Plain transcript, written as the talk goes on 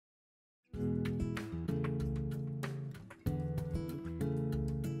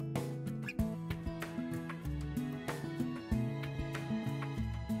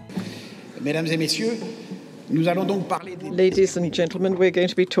Mesdames et messieurs, nous allons donc parler des... Ladies and gentlemen, we're going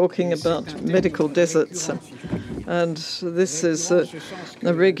to be talking about medical deserts. And this is a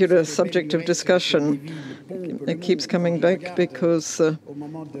regular subject of discussion. It keeps coming back because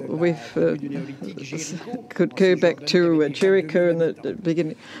we could go back to Jericho in the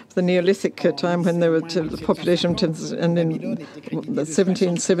beginning of the Neolithic time when there were the population of, and in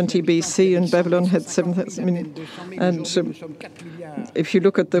 1770 BC, and Babylon had 7,000 million. And if you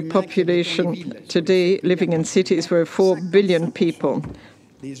look at the population today living in cities, we're 4 billion people.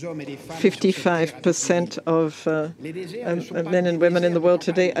 55% of men and women in the world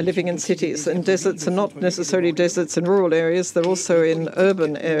today are living in cities. And deserts are not necessarily deserts in rural areas, they're also in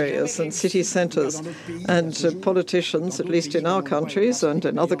urban areas and city centers. And politicians, at least in our countries and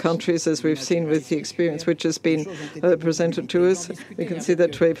in other countries, as we've seen with the experience which has been presented to us, we can see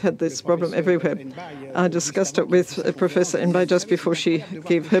that we've had this problem everywhere. I discussed it with Professor Enbai just before she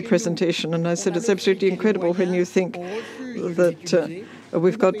gave her presentation, and I said it's absolutely incredible when you think that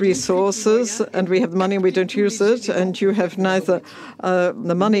we've got resources and we have the money and we don't use it, and you have neither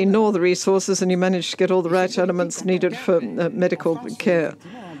the money nor the resources, and you manage to get all the right elements needed for medical care.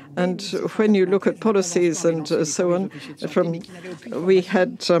 And when you look at policies and so on, we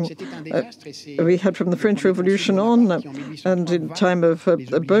had from the French Revolution on, and in time of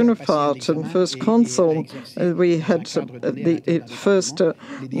Bonaparte and first consul, we had the first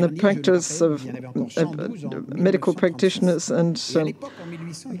practice of medical practitioners, and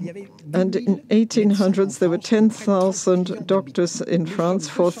in 1800s there were 10,000 doctors in France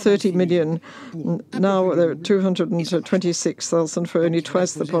for 30 million. Now there are 226,000 for only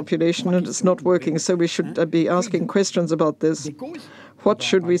twice the population, and it's not working. So we should be asking questions about this. What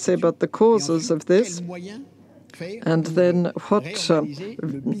should we say about the causes of this? And then what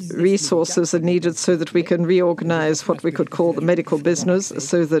resources are needed so that we can reorganize what we could call the medical business,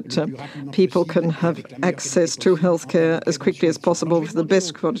 so that people can have access to healthcare as quickly as possible with the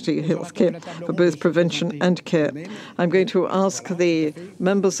best quality healthcare for both prevention and care. I'm going to ask the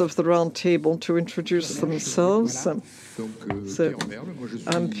members of the round table to introduce themselves. So,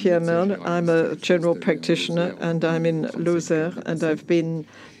 I'm Pierre MERLE. I'm a general practitioner, and I'm in Lozère, and I've been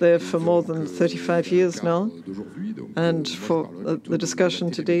there for more than 35 years now. And for the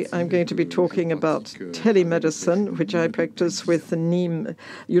discussion today, I'm going to be talking about telemedicine, which I practice with the Nîmes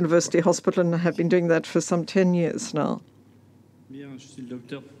University Hospital, and I have been doing that for some 10 years now.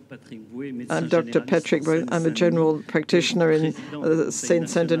 I'm Dr. Patrick Bouet. I'm a general practitioner in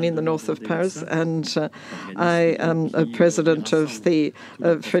Saint-Denis in the north of Paris, and I am a president of the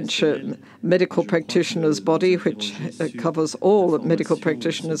French medical practitioners body, which covers all medical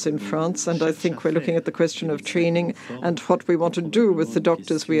practitioners in France. And I think we're looking at the question of training and what we want to do with the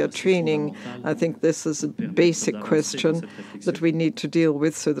doctors we are training. I think this is a basic question that we need to deal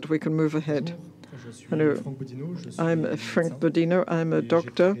with so that we can move ahead. Hello, I'm Franck BAUDINO. I'm a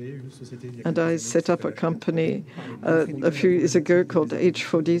doctor, and I set up a company a few years ago called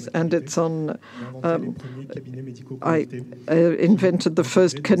H4D, and it's on. I invented the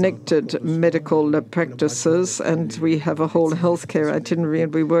first connected medical practices, and we have a whole healthcare itinerary,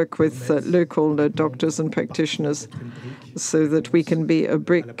 and we work with local doctors and practitioners so that we can be a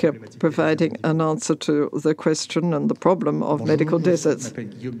brick providing an answer to the question and the problem of medical deserts.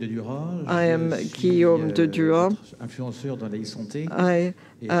 I am Guillaume de DURAT. I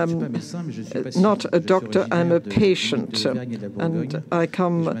am not a doctor, I'm a patient, and I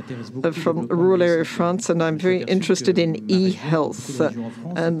come from a rural area of France, and I'm very interested in e-health,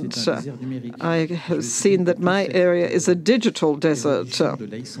 and I have seen that my area is a digital desert,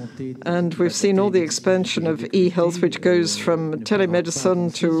 and we've seen all the expansion of e-health, which goes from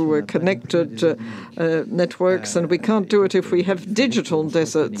telemedicine to connected networks, and we can't do it if we have digital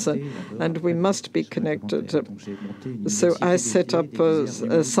deserts, and we must be connected. So I set up a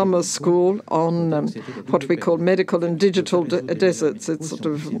summer school on what we call medical and digital deserts. It's sort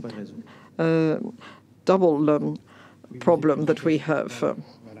of a double problem that we have.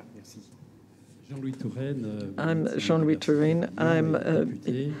 I'm Jean-Louis Touraine. I'm a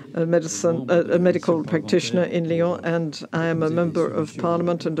medical practitioner in Lyon, and I am a member of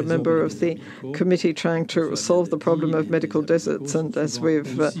Parliament and a member of the committee trying to solve the problem of medical deserts. And as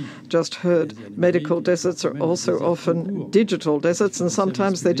we've just heard, medical deserts are also often digital deserts, and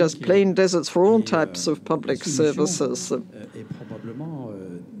sometimes they're just plain deserts for all types of public services. And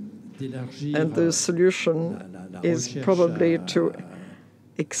the solution is probably to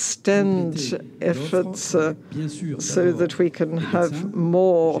extend efforts so that we can have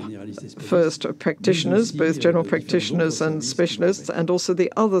more first practitioners, both general practitioners and specialists, and also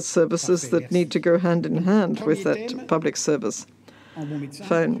the other services that need to go hand in hand with that public service.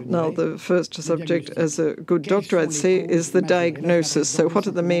 Fine. Now, the first subject, as a good doctor, I'd say, is the diagnosis. So what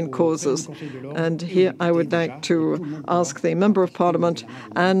are the main causes? And here I would like to ask the Member of Parliament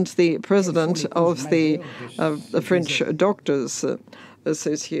and the President of the French Doctors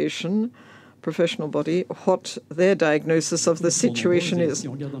Association, professional body, what their diagnosis of the situation is.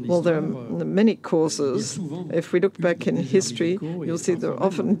 Well, there are many causes. If we look back in history, you'll see there have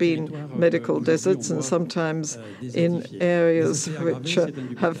often been medical deserts, and sometimes in areas which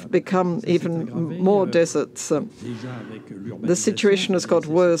have become even more deserts. The situation has got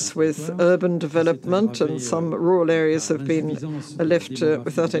worse with urban development, and some rural areas have been left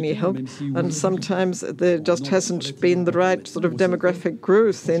without any help. And sometimes there just hasn't been the right sort of demographic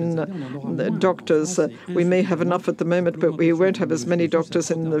growth in the doctors. We may have enough at the moment, but we won't have as many doctors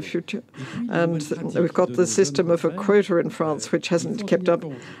in the future. And we've got the system of a quota in France, which hasn't kept up.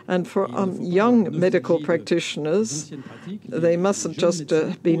 And for young medical practitioners, they mustn't just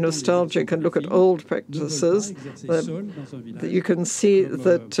be nostalgic and look at old practices. You can see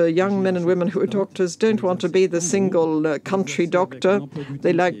that young men and women who are doctors don't want to be the single country doctor.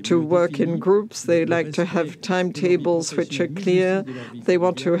 They like to work in groups. They like to have timetables which are clear. They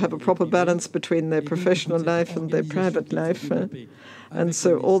want to have a proper balance between their professional life and their private life. And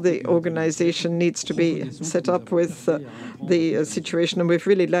so all the organization needs to be set up with the situation, and we've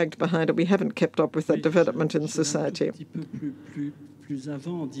really lagged behind it. We haven't kept up with that development in society.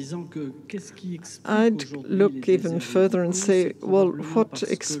 I'd look even further and say, well, what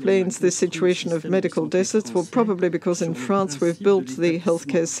explains the situation of medical deserts? Well, probably because in France we've built the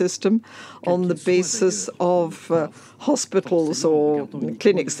healthcare system on the basis of hospitals or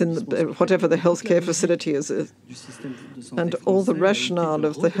clinics in whatever the healthcare facility is. And all the rationale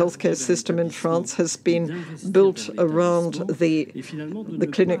of the healthcare system in France has been built around the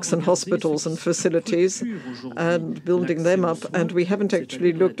clinics and hospitals and facilities and building them up. And we haven't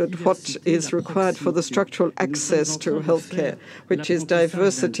actually looked at what is required for the structural access to healthcare, which is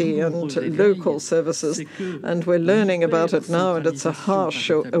diversity and local services. And we're learning about it now, and it's a harsh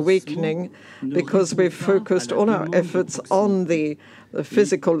awakening because we've focused all our efforts on the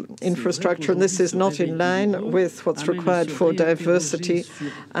physical infrastructure, and this is not in line with what's required for diversity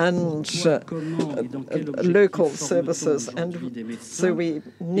and local services. And so we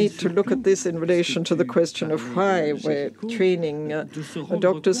need to look at this in relation to the question of why we're training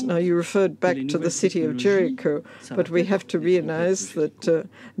doctors. Now, you referred back to the city of Jericho, but we have to realize that the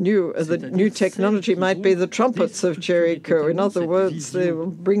new technology might be the trumpets of Jericho. In other words, they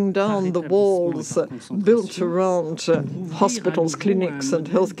will bring down the walls built around hospitals, clinics, and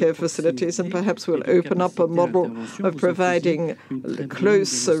healthcare facilities, and perhaps we'll open up a model of providing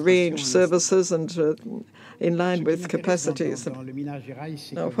close-range services and in line with capacities.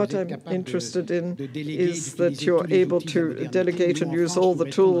 Now, what I'm interested in is that you're able to delegate and use all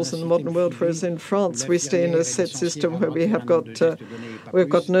the tools in the modern world, whereas in France we stay in a set system where we've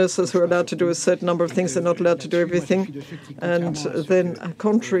got nurses who are allowed to do a certain number of things. They're not allowed to do everything. And then,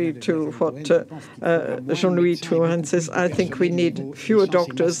 contrary to what Jean-Louis Touraine says, I think we need fewer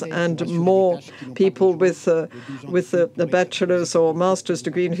doctors and more people with a bachelor's or master's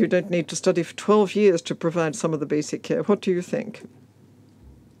degree and who don't need to study for 12 years to provide some of the basic care. What do you think?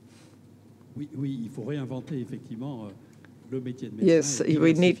 Yes,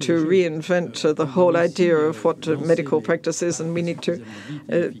 we need to reinvent the whole idea of what medical practice is, and we need to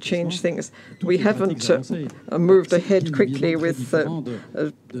change things. We haven't moved ahead quickly with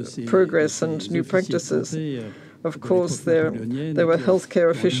progress and new practices. Of course, there were healthcare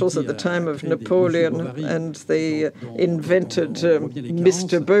officials at the time of Napoleon, and they invented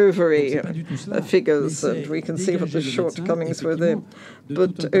Mr. Bovary figures, and we can see what the shortcomings were there.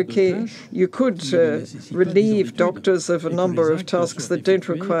 But, okay, you could relieve doctors of a number of tasks that don't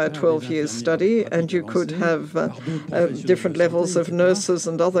require 12 years study, and you could have different levels of nurses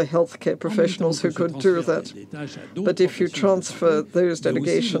and other healthcare professionals who could do that. But if you transfer those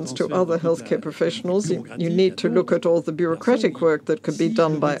delegations to other healthcare professionals, you need to look at all the bureaucratic work that could be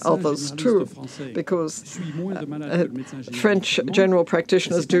done by others too, because French general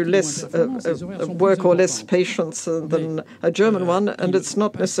practitioners do less work or less patients than a German one, and it's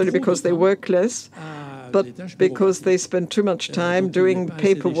not necessarily because they work less, but because they spend too much time doing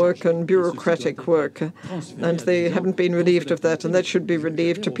paperwork and bureaucratic work, and they haven't been relieved of that, and that should be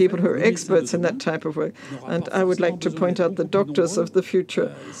relieved to people who are experts in that type of work. And I would like to point out that doctors of the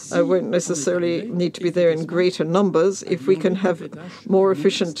future won't necessarily need to be there in greater numbers if we can have more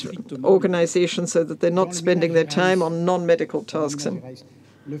efficient organizations so that they're not spending their time on non-medical tasks.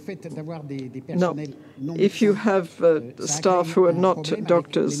 Now, if you have staff who are not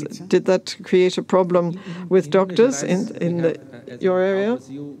doctors, did that create a problem with doctors in your area?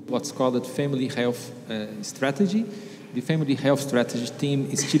 What's called a family health strategy. The family health strategy team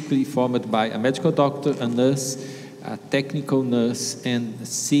is typically formed by a medical doctor, a nurse, a technical nurse, and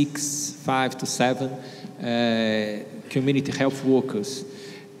 5 to 7 community health workers.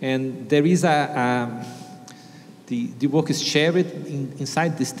 And there is the work is shared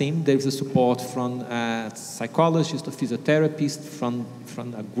inside this team. There is a support from a psychologist, a physiotherapist, from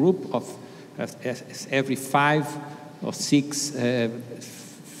a group of every 5 or 6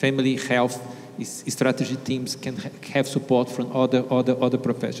 family health strategy teams can have support from other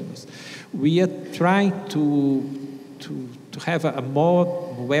professionals. We are trying to have a more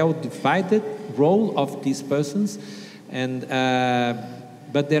well-divided role of these persons, and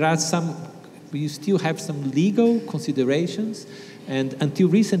but there are we still have some legal considerations, and until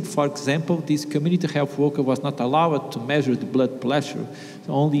recent, for example, this community health worker was not allowed to measure the blood pressure.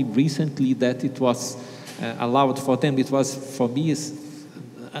 So only recently that it was allowed for them. It was for me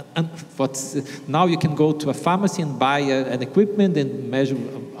now you can go to a pharmacy and buy an equipment and measure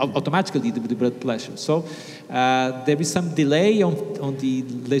automatically the blood pressure. So there is some delay on the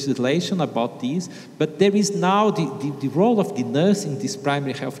legislation about this, but there is now the role of the nurse in this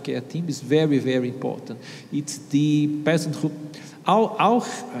primary health care team is very, very important. It's the person who, our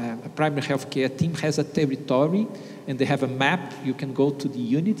primary health care team has a territory, and they have a map. You can go to the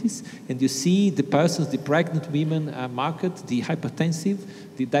units and you see the persons, the pregnant women are marked, the hypertensive,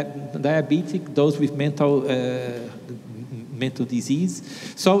 the diabetic, those with mental disease.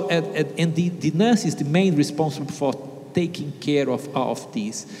 So, and the nurse is the main responsible for taking care of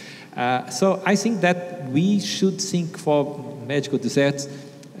these. So I think that we should think for medical deserts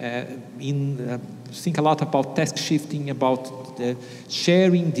think a lot about task shifting, about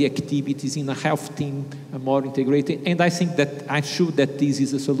sharing the activities in a health team more integrated. And I think that I'm sure that this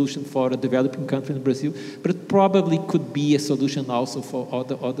is a solution for a developing country in Brazil, but it probably could be a solution also for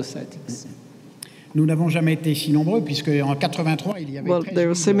other settings. Nous n'avons jamais été si nombreux, puisque en 83, il y avait... Well, there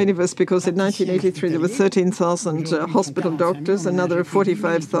were so many of us because in 1983 there were 13,000 hospital doctors, another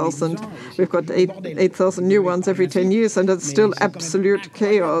 45,000. We've got 8,000 new ones every 10 years, and it's still absolute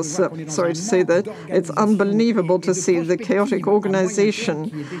chaos. Sorry to say that. It's unbelievable to see the chaotic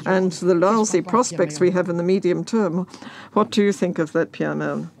organization and the lousy prospects we have in the medium term. What do you think of that, Pierre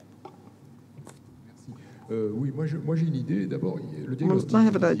MERLE? I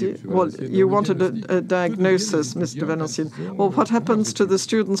have an idea. Well, you wanted a diagnosis, Mr. Valencien. Well, what happens to the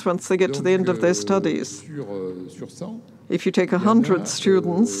students once they get to the end of their studies? If you take 100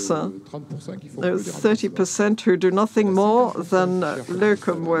 students, there's 30% who do nothing more than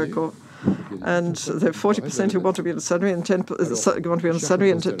locum work, and there are 40% who want to be on a salary, and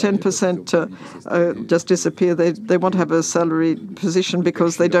 10% just disappear. They want to have a salary position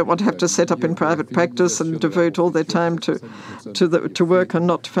because they don't want to have to set up in private practice and devote all their time to work and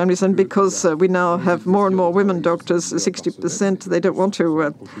not to families. And because we now have more and more women doctors, 60%, they don't want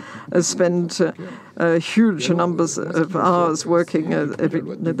to spend huge numbers of hours working.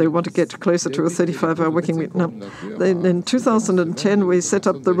 They want to get closer to a 35-hour working week. Now, in 2010, we set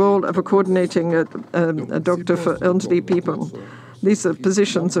up the role of a coordinating a doctor for elderly people. These are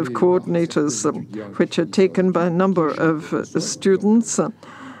positions of coordinators which are taken by a number of students.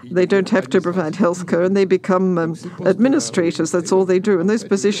 They don't have to provide health care, and they become administrators. That's all they do. And those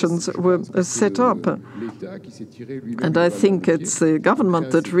positions were set up. And I think it's the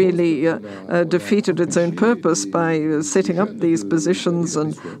government that really defeated its own purpose by setting up these positions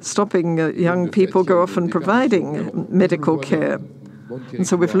and stopping young people go off and providing medical care. And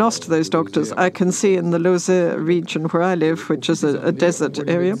so we've lost those doctors. I can see in the Lozère region where I live, which is a desert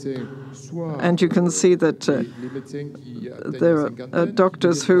area, and you can see that there are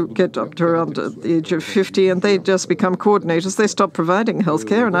doctors who get up to around the age of 50 and they just become coordinators. They stop providing health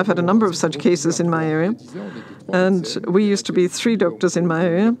care, and I've had a number of such cases in my area. And we used to be 3 doctors in my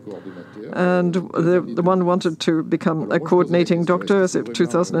area, and the one wanted to become a coordinating doctor as of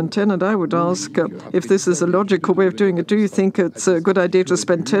 2010, and I would ask if this is a logical way of doing it. Do you think it's a good idea to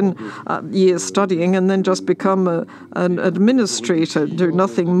spend 10 years studying and then just become an administrator, do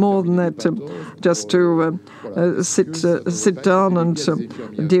nothing more than that, just to sit down and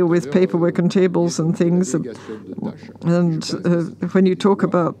deal with paperwork and tables and things? And when you talk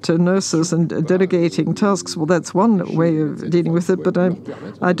about nurses and delegating tasks, well, that's one way of dealing with it, but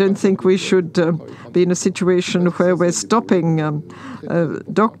I don't think we should be in a situation where we're stopping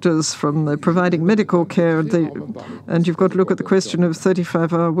doctors from providing medical care. And you've got to look at the question of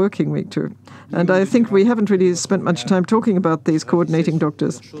 35-hour working week too. And I think we haven't really spent much time talking about these coordinating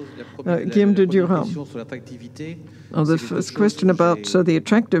doctors. Guillaume de DURAT. The first question about the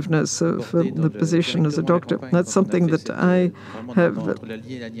attractiveness of the position as a doctor. That's something that I have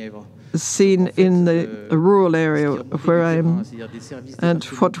seen in the rural area where I am, and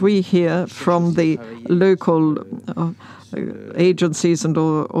what we hear from the local agencies and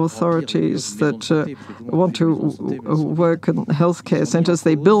authorities that want to work in healthcare centers.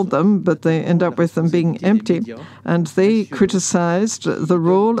 They build them, but they end up with them being empty. And they criticized the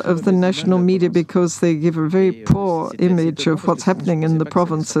role of the national media because they give a very poor image of what's happening in the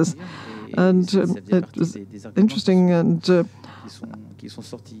provinces. And it was interesting, and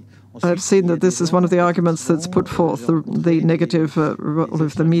I've seen that this is one of the arguments that's put forth, the negative role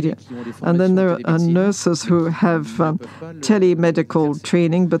of the media. And then there are nurses who have telemedical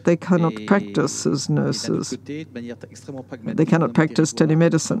training, but they cannot practice as nurses. They cannot practice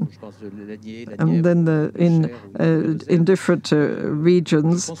telemedicine. And then in different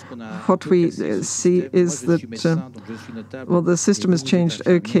regions, what we see is that, well, the system has changed.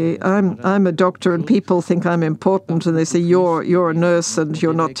 Okay, I'm a doctor, and people think I'm important, and they say, you're a nurse, and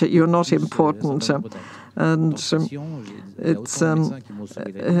you're not important, and it's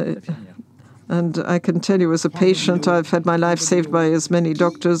and I can tell you, as a patient, I've had my life saved by as many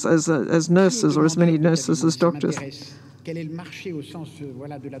doctors as nurses, or as many nurses as doctors.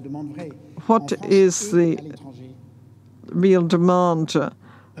 What is the real demand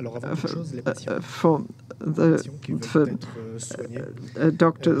for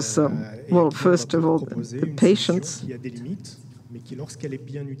doctors? Well, first of all, the patients.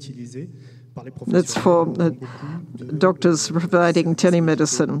 That's for doctors providing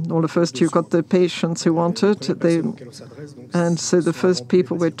telemedicine. Well, first you've got the patients who want it, and so the first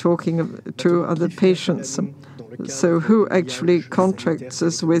people we're talking to are the patients. So who actually contracts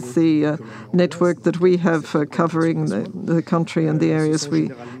us with the network that we have covering the country and the areas we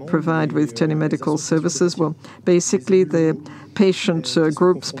provide with telemedical services? Well, basically the patient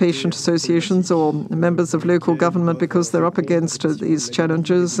groups, patient associations, or members of local government, because they're up against these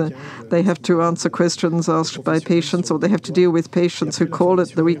challenges. They have to answer questions asked by patients, or they have to deal with patients who call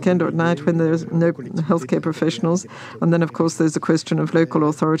at the weekend or at night when there's no healthcare professionals. And then, of course, there's the question of local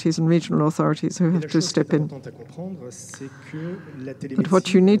authorities and regional authorities who have to step in. But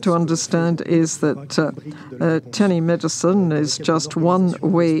what you need to understand is that telemedicine is just one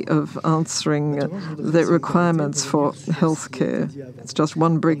way of answering the requirements for healthcare. It's just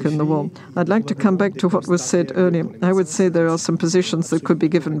one brick in the wall. I'd like to come back to what was said earlier. I would say there are some positions that could be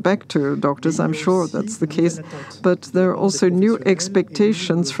given back to doctors. I'm sure that's the case. But there are also new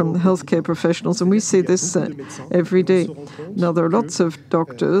expectations from healthcare professionals, and we see this every day. Now, there are lots of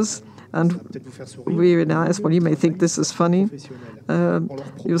doctors, and we realize, well, you may think this is funny.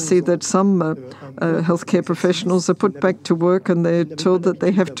 You'll see that some healthcare professionals are put back to work, and they're told that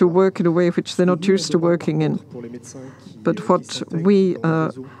they have to work in a way which they're not used to working in. But what we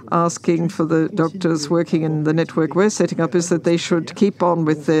are asking for the doctors working in the network we're setting up is that they should keep on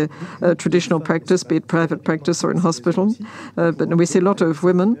with their traditional practice, be it private practice or in hospital. But we see a lot of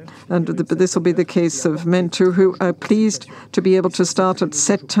women, and this will be the case of men too, who are pleased to be able to start at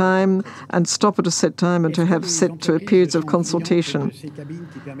set time and stop at a set time, and to have set periods of consultation.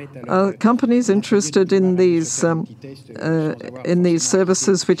 Companies interested in these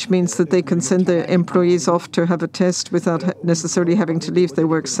services, which means that they can send their employees off to have a test without necessarily having to leave their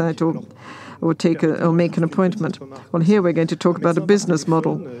work site or make an appointment. Well, here we're going to talk about a business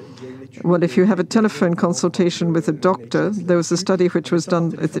model. Well, if you have a telephone consultation with a doctor, there was a study which was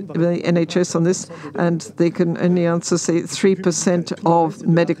done with the NHS on this, and they can only answer, say, 3% of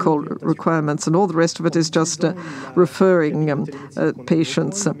medical requirements, and all the rest of it is just referring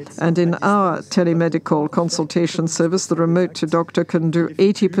patients. And in our telemedical consultation service, the remote doctor can do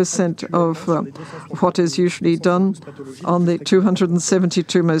 80% of what is usually done on the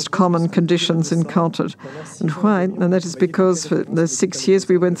 272 most common conditions encountered. And why? And that is because for the 6 years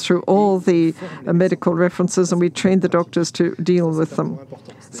we went through all the medical references, and we trained the doctors to deal with them.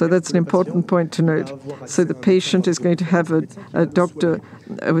 So that's an important point to note. So the patient is going to have a doctor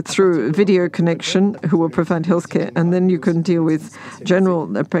through video connection who will provide healthcare, and then you can deal with general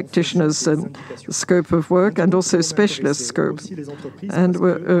practitioners' scope of work and also specialist scope. And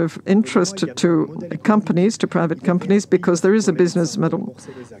we're of interest to companies, to private companies, because there is a business model.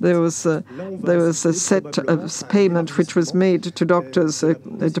 There was a set of payment which was made to doctors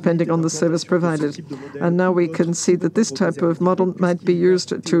depending on the service provided. And now we can see that this type of model might be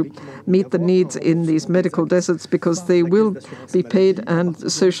used to meet the needs in these medical deserts because they will be paid and the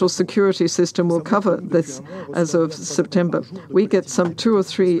social security system will cover this as of September. We get some 2 or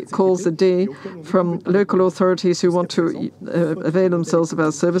 3 calls a day from local authorities who want to avail themselves of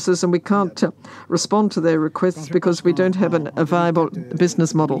our services, and we can't respond to their requests because we don't have a viable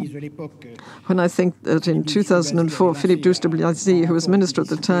business model. When I think that in 2004, Philippe Douste-Blazy, who was minister at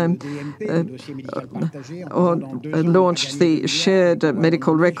the time, launched the shared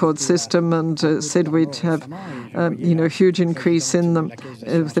medical record system and said we'd have huge increase in them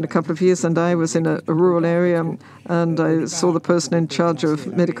within a couple of years. And I was in a rural area and I saw the person in charge of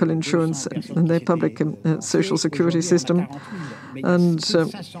medical insurance and their public social security system. And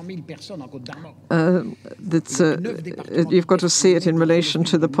you've got to see it in relation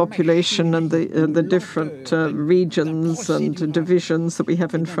to the population and the different regions and divisions that we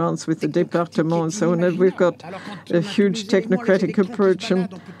have in France with the département and so on. And we've got a huge technocratic approach.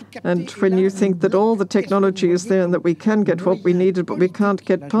 And when you think that all the technology is there and that we can get what we needed, but we can't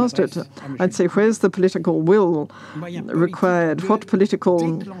get past it, I'd say, where's the political will required? What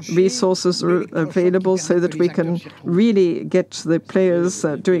political resources are available so that we can really get the players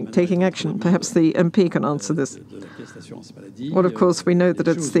taking action? Perhaps the MP can answer this. Well, of course, we know that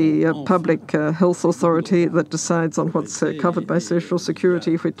it's the public health authority that decides on what's covered by social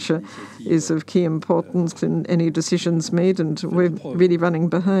security, which is of key importance in any decisions made, and we're really running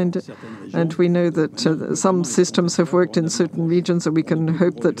behind. And we know that some systems have worked in certain regions, and we can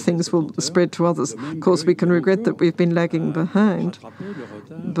hope that things will spread to others. Of course, we can regret that we've been lagging behind,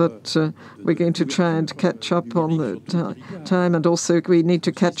 but we're going to try and catch up on the time, and also we need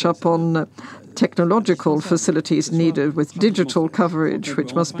to catch up on technological facilities needed with digital coverage,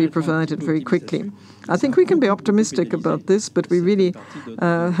 which must be provided very quickly. I think we can be optimistic about this, but we really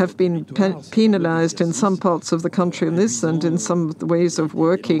have been penalized in some parts of the country in this and in some of the ways of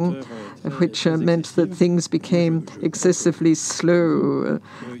working, which meant that things became excessively slow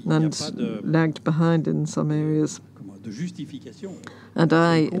and lagged behind in some areas. And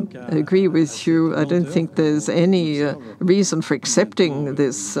I agree with you. I don't think there's any reason for accepting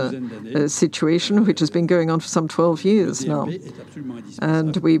this situation, which has been going on for some 12 years now.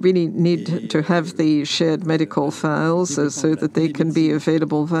 And we really need to have the shared medical files so that they can be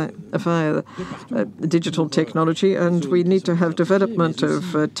available via digital technology. And we need to have development of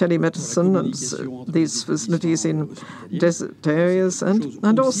telemedicine and these facilities in desert areas.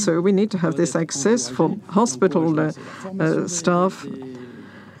 And also we need to have this access for hospital staff.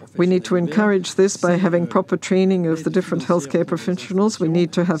 We need to encourage this by having proper training of the different healthcare professionals. We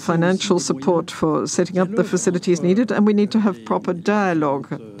need to have financial support for setting up the facilities needed, and we need to have proper dialogue.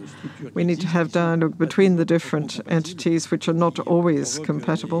 We need to have dialogue between the different entities, which are not always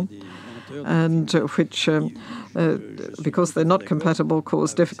compatible, and which, because they're not compatible,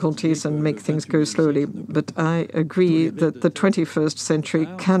 cause difficulties and make things go slowly. But I agree that the 21st century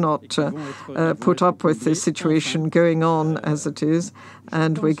cannot put up with this situation going on as it is,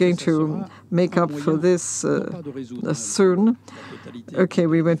 and we're going to make up for this soon. Okay,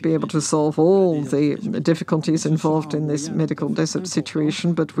 we won't be able to solve all the difficulties involved in this medical desert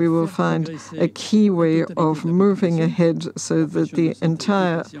situation, but we will find a key way of moving ahead so that the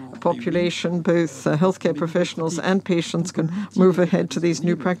entire population, both healthcare professionals and patients, can move ahead to these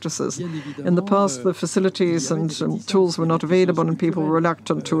new practices. In the past, the facilities and tools were not available and people were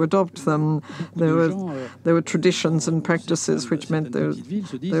reluctant to adopt them. There were traditions and practices which meant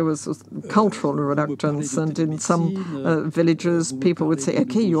there was cultural reluctance, and in some villages people would say,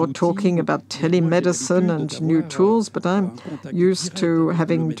 okay, you're talking about telemedicine and new tools, but I'm used to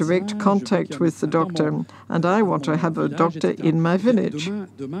having direct contact with the doctor, and I want to have a doctor in my village.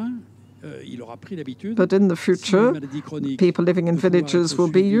 But in the future, people living in villages will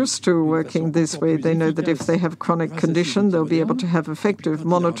be used to working this way. They know that if they have chronic condition, they'll be able to have effective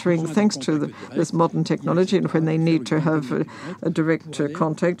monitoring thanks to this modern technology. And when they need to have a direct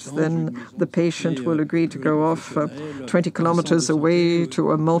contact, then the patient will agree to go off 20 kilometers away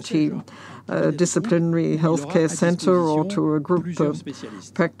to a multi-disciplinary healthcare center or to a group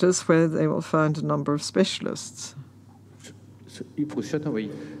practice where they will find a number of specialists.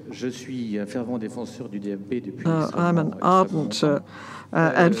 I'm an ardent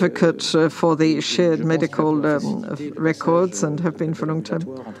advocate for the shared medical records and have been for a long time.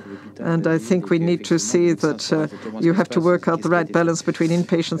 And I think we need to see that you have to work out the right balance between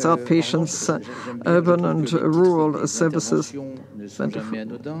inpatients, outpatients, urban and rural services. And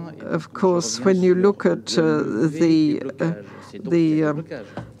of course, when you look at the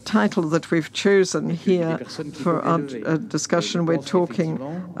title that we've chosen here for our discussion. We're talking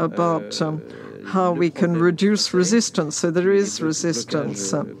about how we can reduce resistance. So there is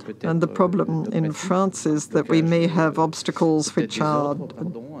resistance. And the problem in France is that we may have obstacles which are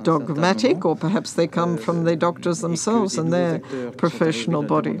dogmatic, or perhaps they come from the doctors themselves and their professional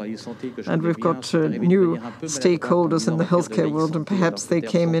body. And we've got new stakeholders in the healthcare world, and perhaps they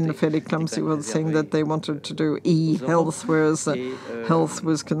came in fairly clumsy with saying that they wanted to do e-health, whereas health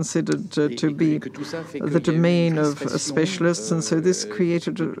was considered to be the domain of specialists. And so this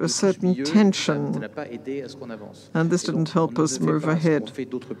created a certain tension. And this didn't help us move ahead.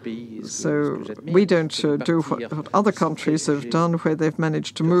 So we don't do what other countries have done, where they've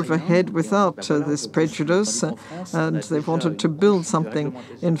managed to move ahead without this prejudice, and they've wanted to build something.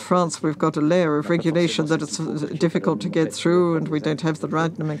 In France, we've got a layer of regulation that it's difficult to get through, and we don't have the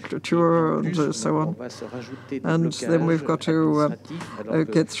right nomenclature, and so on. And then we've got to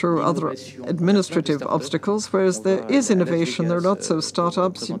get through other administrative obstacles, whereas there is innovation. There are lots of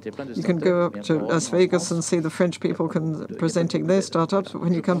startups. You can go up to Las Vegas and see the French people presenting their startups. But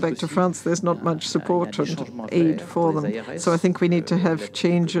when you come back to France, there's not much support and aid for them. So I think we need to have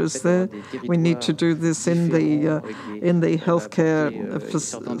changes there. We need to do this in the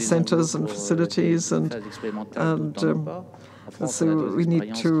healthcare centers and facilities, and so we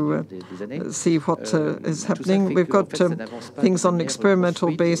need to see what is happening. We've got things on an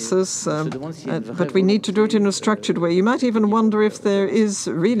experimental basis, but we need to do it in a structured way. You might even wonder if there is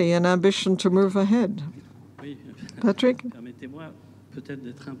really an ambition to move ahead. Patrick?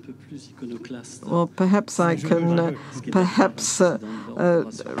 Well, perhaps I can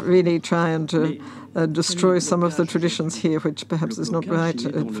really try and destroy some of the traditions here, which perhaps is not right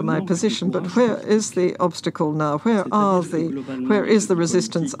for my position. But where is the obstacle now? Where is the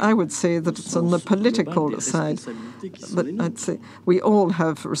resistance? I would say that it's on the political side. But I'd say we all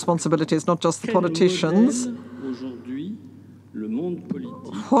have responsibilities, not just the politicians.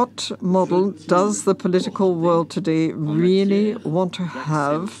 What model does the political world today really want to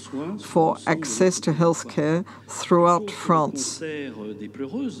have for access to healthcare throughout France?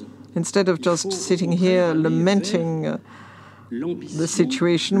 Instead of just sitting here lamenting the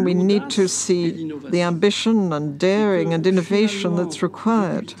situation, we need to see the ambition and daring and innovation that's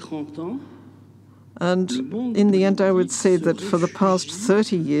required. And in the end, I would say that for the past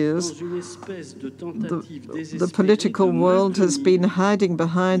 30 years, the political world has been hiding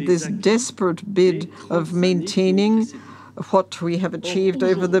behind this desperate bid of maintaining what we have achieved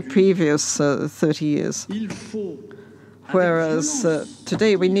over the previous 30 years. Whereas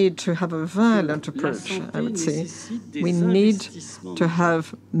today we need to have a violent approach, I would say. We need to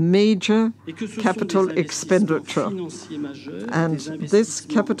have major capital expenditure. And this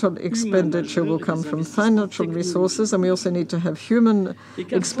capital expenditure will come from financial resources, and we also need to have human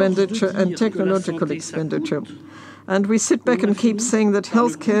expenditure and technological expenditure. And we sit back and keep saying that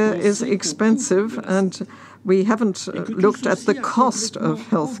healthcare is expensive, and we haven't looked at the cost of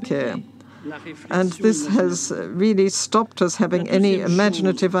healthcare. And this has really stopped us having any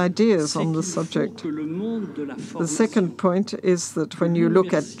imaginative ideas on the subject. The second point is that when you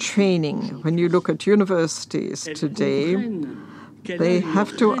look at training, when you look at universities today, they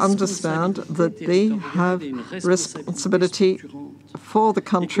have to understand that they have responsibility for the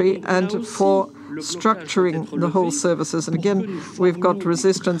country and for structuring the whole services. And again, we've got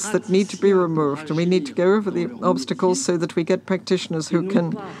resistance that need to be removed, and we need to go over the obstacles so that we get practitioners who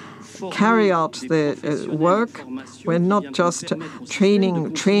can carry out their work. We're not just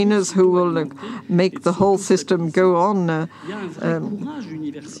training trainers who will make the whole system go on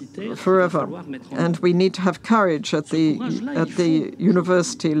forever. And we need to have courage at the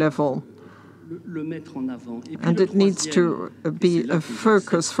university level. And it needs to be a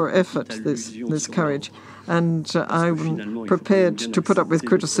focus for effort, this courage. And I'm prepared to put up with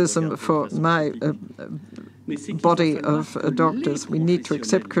criticism for my body of doctors. We need to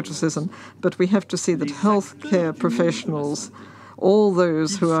accept criticism, but we have to see that healthcare professionals, all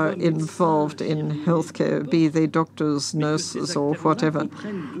those who are involved in healthcare, be they doctors, nurses, or whatever,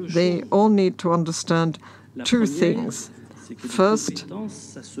 they all need to understand two things. First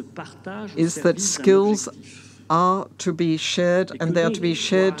is that skills are to be shared, and they are to be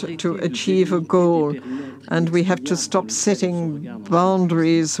shared to achieve a goal. And we have to stop setting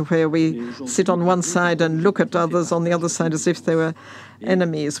boundaries where we sit on one side and look at others on the other side as if they were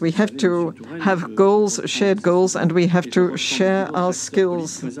enemies. We have to have goals, shared goals, and we have to share our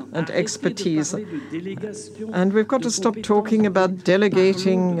skills and expertise. And we've got to stop talking about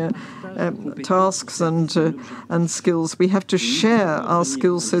delegating tasks and skills. We have to share our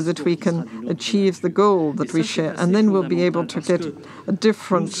skills so that we can achieve the goal that we share. healthcare, and then we'll be able to get a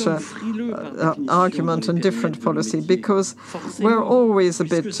different argument and different policy, because we're always a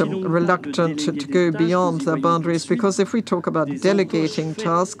bit reluctant to go beyond their boundaries, because if we talk about delegating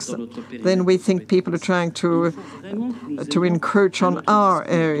tasks, then we think people are trying to encroach on our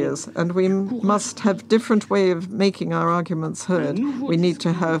areas, and we must have different way of making our arguments heard. We need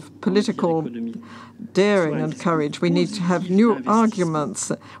to have political daring and courage. We need to have new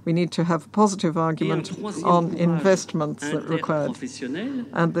arguments. We need to have positive argument on investments that required.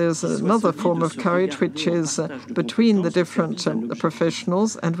 And there's another form of courage, which is between the different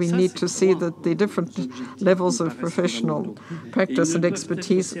professionals, and we need to see that the different levels of professional practice and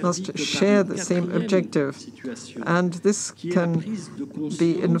expertise must share the same objective. And this can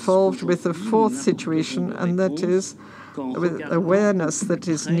be involved with a fourth situation, and that is with awareness that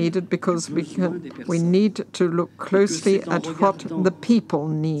is needed, because we need to look closely at what the people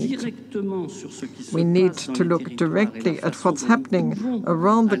need. We need to look directly at what's happening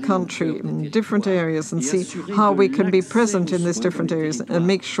around the country in different areas and see how we can be present in these different areas and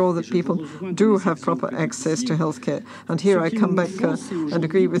make sure that people do have proper access to healthcare. And here I come back and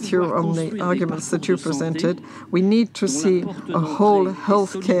agree with you on the arguments that you presented. We need to see a whole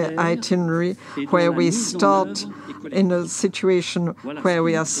healthcare itinerary where we start in a situation where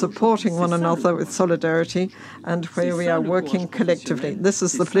we are supporting one another with solidarity and where we are working collectively. This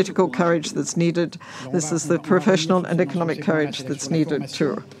is the political courage that's needed. This is the professional and economic courage that's needed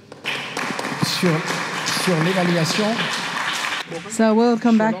too. Sur l'évaluation. So we'll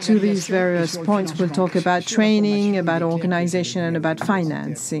come back to these various points. We'll talk about training, about organization, and about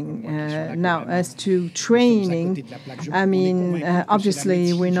financing. Now, as to training, I mean,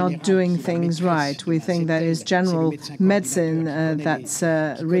 obviously, we're not doing things right. We think that is general medicine that's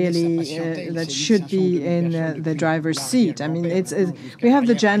really that should be in the driver's seat. I mean, we have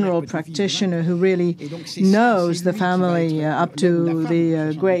the general practitioner who really knows the family up to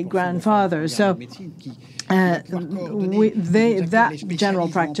the great-grandfather. So that general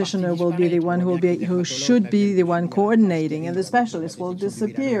practitioner will be the one who should be the one coordinating, and the specialist will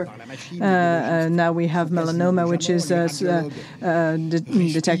disappear. Now we have melanoma, which is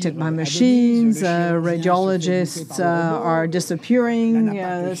detected by machines. Radiologists are disappearing.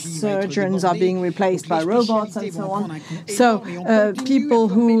 Surgeons are being replaced by robots, and so on. So people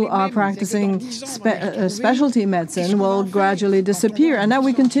who are practicing specialty medicine will gradually disappear, and now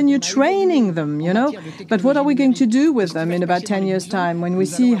we continue training them, But what are we going to do with them in about 10 years' time when we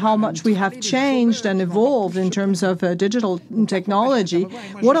see how much we have changed and evolved in terms of digital technology?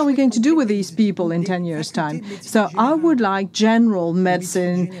 What are we going to do with these people in 10 years' time? So I would like general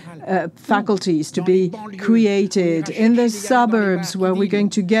medicine faculties to be created in the suburbs where we're going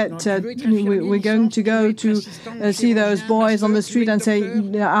to go to see those boys on the street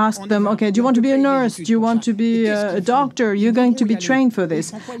and ask them, okay, do you want to be a nurse? Do you want to be a doctor? You're going to be trained for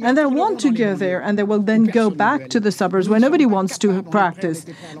this. And they want to go there, and they will then go back to the suburbs where nobody wants to practice.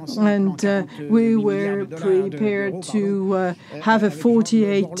 And we were prepared to have a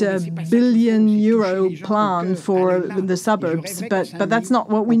 48 billion euro plan for the suburbs, but that's not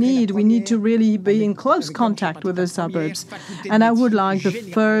what we need. We need to really be in close contact with the suburbs. And I would like the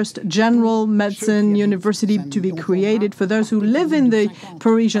first general medicine university to be created for those who live in the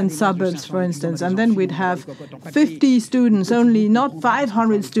Parisian suburbs, for instance. And then we'd have 50 students only, not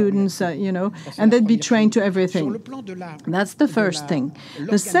 500 students, and they'd be trained to everything. That's the first thing.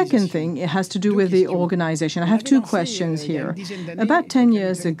 The second thing, it has to do with the organization. I have two questions here. About 10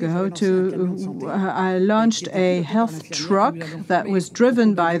 years ago, I launched a health truck that was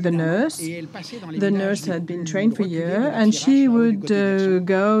driven by the nurse. The nurse had been trained for a year, and she would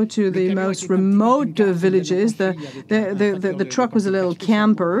go to the most remote villages. The truck was a little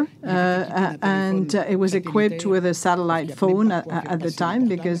camper, and it was equipped with a satellite phone at the time,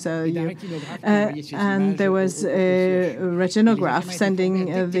 because and there was a retinograph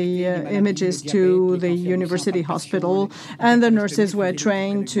sending the images to the university hospital, and the nurses were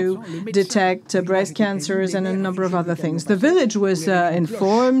trained to detect breast cancers and a number of other things. The village was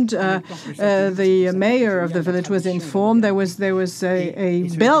informed. The mayor of the village was informed. There was a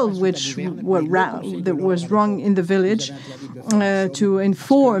bell that was rung in the village to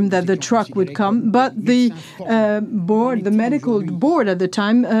inform that the truck would come, but the medical board at the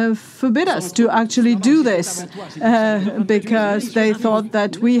time forbid us to actually do this because they thought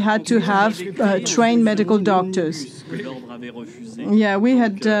that we had to have trained medical doctors. Yeah, we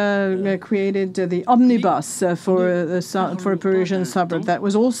had created the omnibus for a Parisian suburb that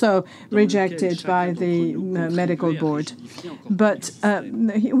was also rejected by the medical board. But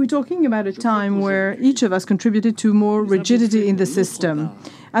we're talking about a time where each of us contributed to more rigidity in the system.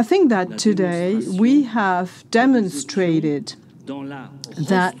 I think that today we have demonstrated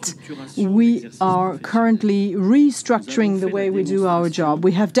that we are currently restructuring the way we do our job.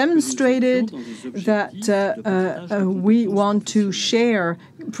 We have demonstrated that we want to share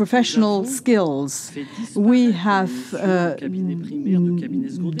professional skills. We have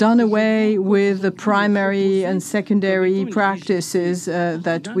done away with the primary and secondary practices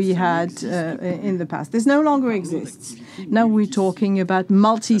that we had in the past. This no longer exists. Now we're talking about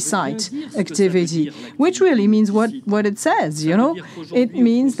multi-site activity, which really means what it says, you know. It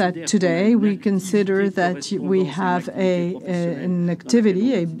means that today we consider that we have an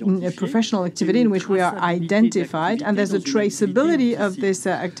activity, a professional activity in which we are identified, and there's a traceability of this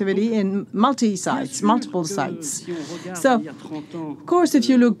activity in multi-sites, multiple sites. So, of course, if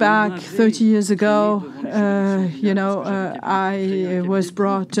you look back 30 years ago, I was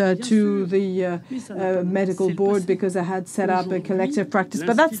brought to the medical board because I had set up a collective practice,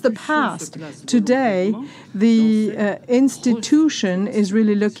 but that's the past. Today, the institution is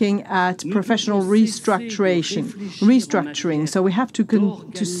really looking at professional restructuring. So we have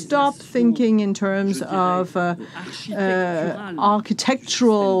to stop thinking in terms of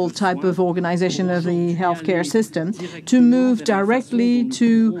architectural type of organization of the healthcare system to move directly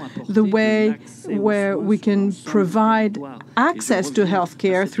to the way where we can provide access to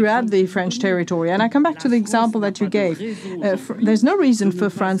healthcare throughout the French territory. And I come back to the example that you gave. There's no reason for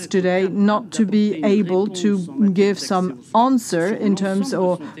France today not to be able to give some answer in terms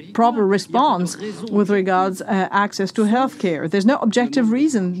or proper response with regards access to healthcare. There's no objective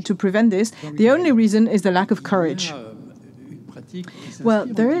reason to prevent this. The only reason is the lack of courage. Well,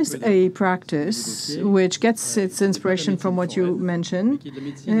 there is a practice which gets its inspiration from what you mentioned,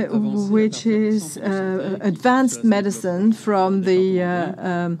 which is advanced medicine from the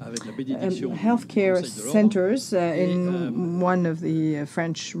healthcare centers in one of the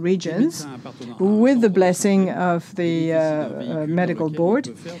French regions, with the blessing of the medical board.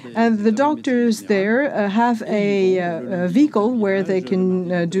 And the doctors there have a vehicle where they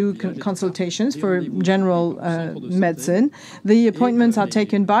can do consultations for general medicine. The appointments are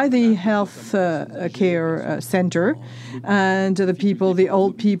taken by the health care center, and the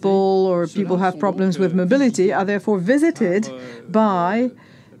old people or people who have problems with mobility are therefore visited by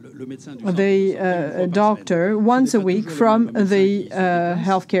the doctor once a week from the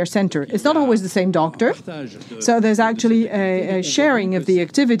healthcare center. It's not always the same doctor, so there's actually a sharing of the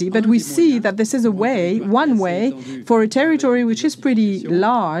activity, but we see that this is one way for a territory which is pretty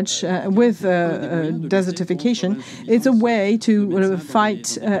large with desertification. It's a way to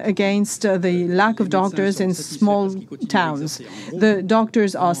fight against the lack of doctors in small towns. The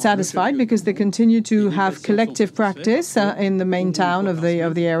doctors are satisfied because they continue to have collective practice in the main town of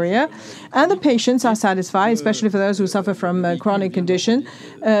the area. And the patients are satisfied, especially for those who suffer from a chronic condition,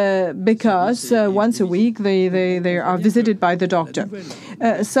 because once a week they are visited by the doctor.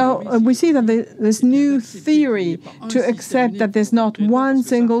 So we see that this new theory to accept that there's not one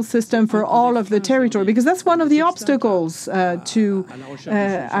single system for all of the territory, because that's one of the obstacles to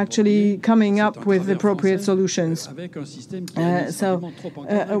actually coming up with appropriate solutions.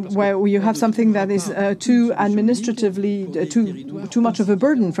 Where you have something that is too administratively, too much of a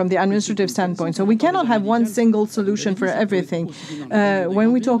burden from the administrative standpoint. So we cannot have one single solution for everything.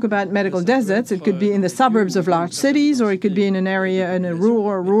 When we talk about medical deserts, it could be in the suburbs of large cities, or it could be in an area, in a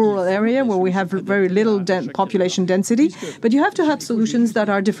rural area where we have very little population density. But you have to have solutions that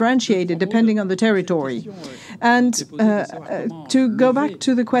are differentiated depending on the territory. And to go back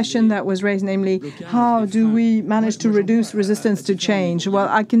to the question that was raised, namely, how do we manage to reduce resistance to change? Well,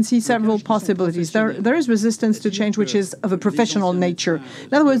 I can see several possibilities. There is resistance to change which is of a professional nature.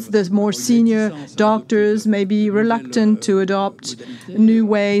 In other words, the more senior doctors may be reluctant to adopt new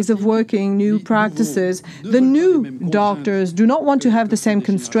ways of working, new practices. The new doctors do not want to have the same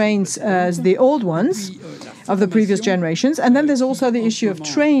constraints as the old ones of the previous generations. And then there's also the issue of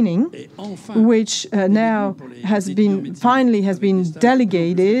training, which now finally has been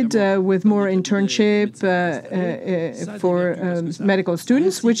delegated with more internship for medical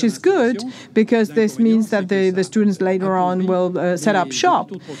students, which is good because this means that the students later on will set up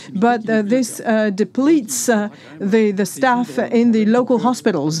shop. But this depletes the staff in the local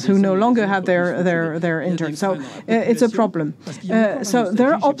hospitals who no longer have their interns. So it's a problem. So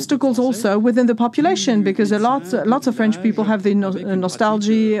there are obstacles also within the population, because lots of French people have the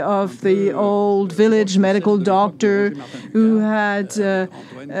nostalgia of the old village medical doctor who had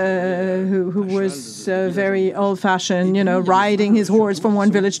who was very old-fashioned, riding his horse from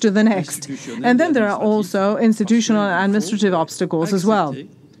one village to the next. And then there are also institutional and administrative obstacles as well.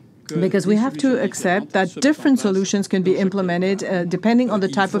 because we have to accept that different solutions can be implemented depending on the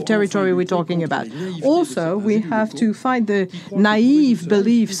type of territory we're talking about. Also, we have to fight the naive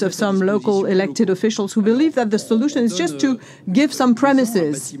beliefs of some local elected officials who believe that the solution is just to give some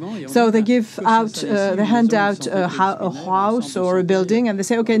premises. So they give out, they hand out a house or a building, and they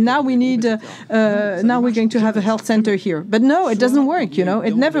say, okay, now we need, now we're going to have a health center here. But no, it doesn't work, you know,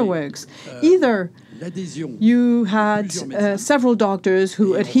 it never works. Either you had several doctors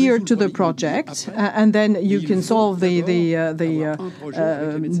who adhered to the project, and then you can solve the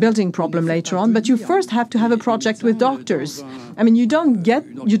building problem later on. But you first have to have a project with doctors. I mean, you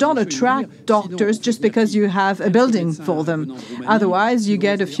don't attract doctors just because you have a building for them. Otherwise, you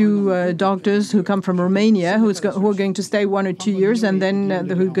get a few doctors who come from Romania who are going to stay 1 or 2 years and then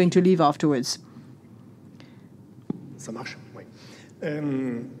who are going to leave afterwards. Ça marche, oui.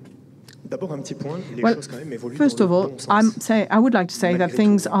 Well, first of all, I would like to say that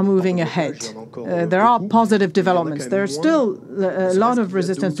things are moving ahead. There are positive developments. There's still a lot of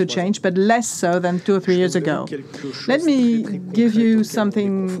resistance to change, but less so than 2 or 3 years ago. Let me give you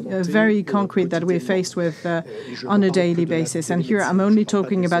something very concrete that we're faced with on a daily basis. And here I'm only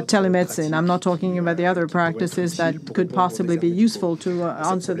talking about telemedicine. I'm not talking about the other practices that could possibly be useful to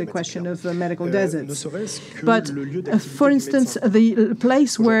answer the question of medical deserts. But, for instance, the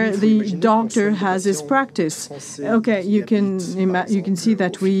place where the doctor has his practice. Okay, you can see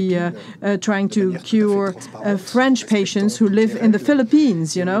that we are trying to cure French patients who live in the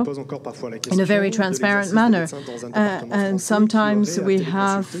Philippines, you know, in a very transparent manner. And sometimes we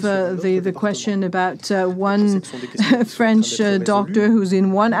have the question about one French doctor who's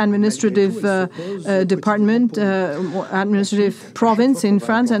in one administrative department, administrative province in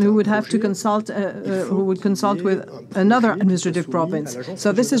France, and who would have to consult, with another administrative province.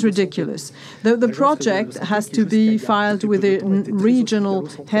 So this is ridiculous. The project has to be filed with the regional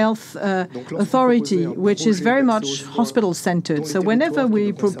health authority, which is very much hospital-centered. So whenever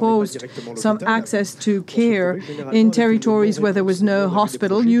we proposed some access to care in territories where there was no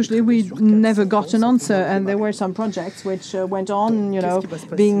hospital, usually we never got an answer. And there were some projects which went on, you know,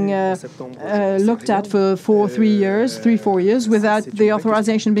 being looked at for 3 years, 4 years, without the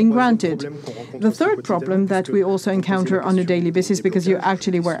authorization being granted. The third problem that we also encounter on a daily basis, because you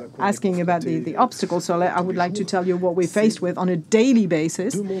actually were asking about the obstacles, so I would like to tell you what we're faced with on a daily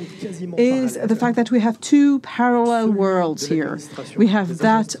basis, is the fact that we have two parallel worlds here. We have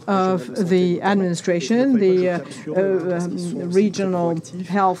that of the administration, the regional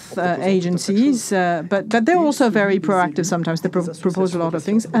health agencies, but they're also very proactive sometimes. They propose a lot of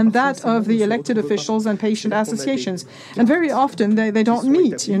things, and that of the elected officials and patient associations. And very often they don't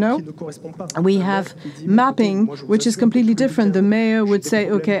meet, you know. We have mapping, which is completely different. The mayor would say,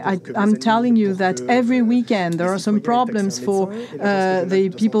 okay, I'm telling you that every weekend there are some problems for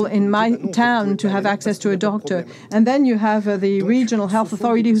the people in my town to have access to a doctor. And then you have the regional health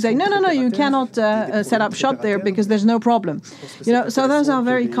authority who say, no, you cannot set up shop there because there's no problem. You know, so those are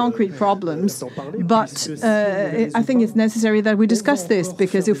very concrete problems. But I think it's necessary that we discuss this,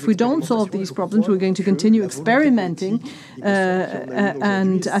 because if we don't solve these problems, we're going to continue experimenting.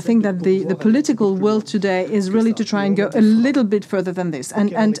 And I think that the political will today is really to try and go a little bit further than this.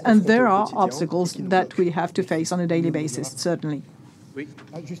 And there are obstacles that we have to face on a daily basis, certainly.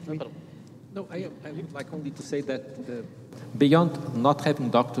 No, I would like only to say that beyond not having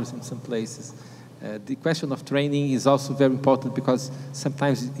doctors in some places, the question of training is also very important, because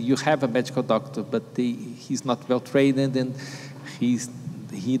sometimes you have a medical doctor, but he's not well trained, and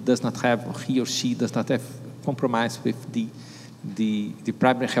he does not have, or he or she does not have compromise with the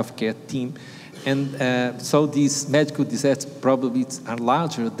primary healthcare team. And so these medical deserts probably are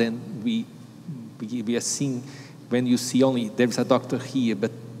larger than we are seeing when you see only there is a doctor here.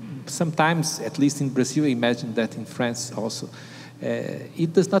 But sometimes, at least in Brazil, I imagine that in France also,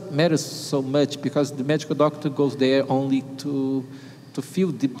 it does not matter so much, because the medical doctor goes there only to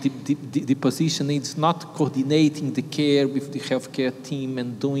fill the position. It's not coordinating the care with the healthcare team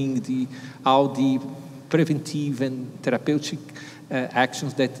and doing all the preventive and therapeutic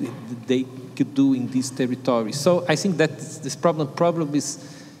actions that they could do in this territory. So I think that this problem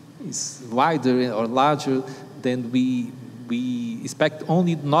is wider or larger than we expect,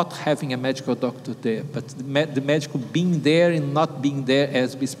 only not having a medical doctor there, but the medical being there and not being there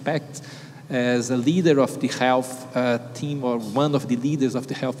as we expect as a leader of the health team, or one of the leaders of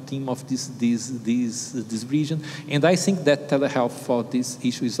the health team of this region. And I think that telehealth for this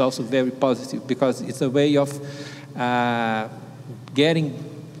issue is also very positive, because it's a way of getting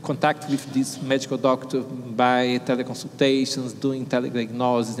contact with this medical doctor by teleconsultations, doing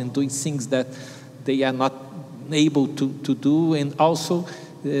telediagnosis, and doing things that they are not able to do. And also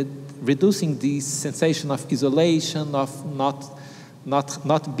reducing this sensation of isolation, of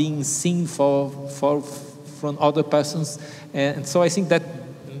not being seen from other persons. And so I think that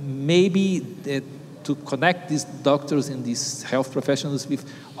maybe to connect these doctors and these health professionals with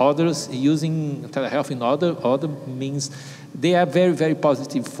others using telehealth in other means, they are very, very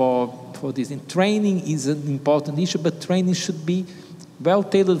positive for this. And training is an important issue, but training should be well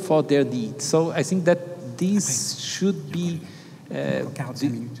tailored for their needs. So I think that this should be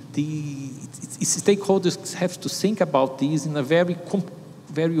stakeholders have to think about this in a very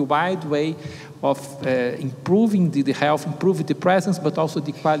wide way of improving the health, improving the presence, but also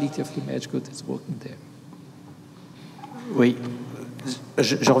the quality of the medical that's working there. Oui.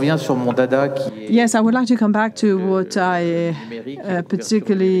 Je reviens sur mon dada qui est... Yes, I would like to come back to what I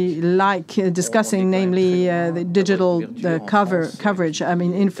particularly like discussing, namely the digital coverage. I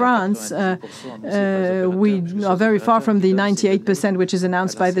mean, in France, we are very far from the 98% which is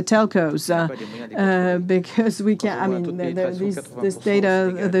announced by the telcos, because we can. I mean, this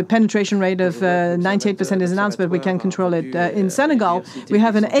data, the penetration rate of 98% is announced, but we can't control it. In Senegal, we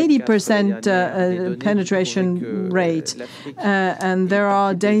have an 80% penetration rate. And there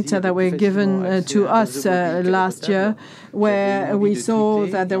are data that were given to us last year where we saw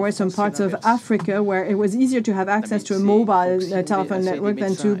that there were some parts of Africa where it was easier to have access to a mobile telephone network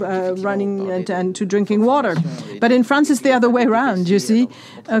than to running and to drinking water. But in France, it's the other way around, you see.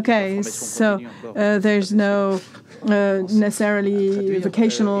 Okay, so there's no necessarily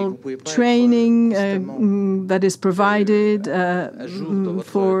vocational training that is provided to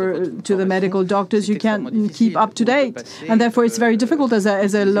the medical doctors. You can't keep up to date, and therefore it's very difficult as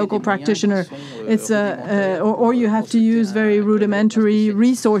a local practitioner. It's or you have to use very rudimentary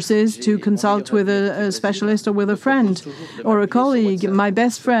resources to consult with a specialist or with a friend or a colleague. My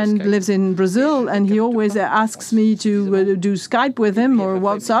best friend lives in Brazil, and he always asks me to do Skype with him or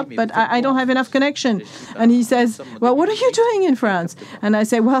WhatsApp, but I don't have enough connection. And he says, well, what are you doing in France? And I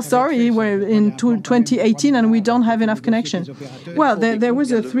say, well, sorry, we're in 2018 and we don't have enough connection. Well, there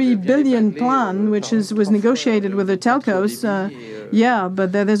was a 3 billion plan which was negotiated with the telcos. Yeah,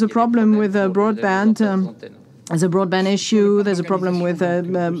 but there's a problem with broadband. There's a broadband issue. There's a problem with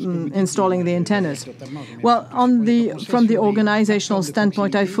installing the antennas. Well, from the organizational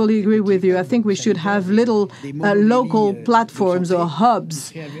standpoint, I fully agree with you. I think we should have little local platforms or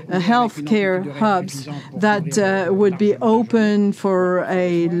hubs, healthcare hubs that would be open for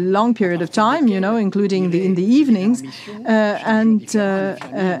a long period of time, including in the evenings. And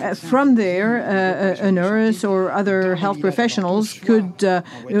from there, a nurse or other health professionals could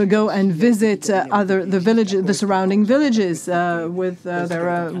go and visit the surrounding villages with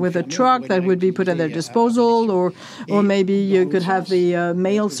a truck that would be put at their disposal, or maybe you could have the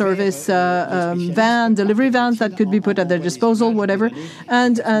mail service delivery vans that could be put at their disposal, whatever,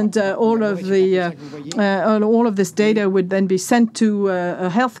 and all of this data would then be sent to a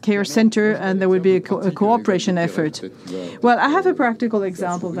healthcare center, and there would be a cooperation effort. Well, I have a practical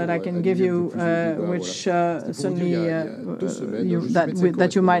example that I can give you, which certainly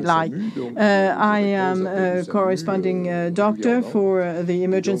that you might like. I am corresponding doctor for the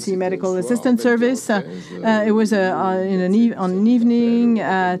emergency medical assistance service. It was on an evening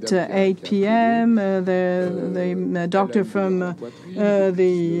at 8 p.m. The doctor from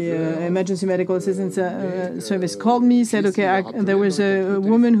the emergency medical assistance service called me, said, okay, there was a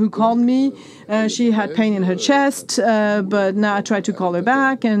woman who called me. She had pain in her chest, but now I tried to call her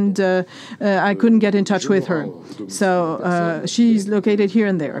back, and I couldn't get in touch with her. So she's located here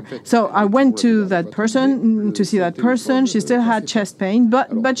and there. So I went to that person to see that person. She still had chest pain,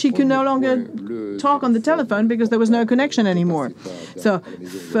 but she could no longer talk on the telephone because there was no connection anymore. So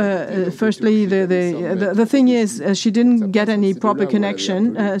firstly, the thing is, she didn't get any proper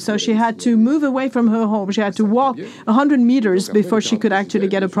connection, so she had to move away from her home. She had to walk 100 meters before she could actually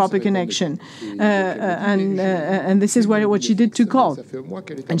get a proper connection. And this is what she did to call.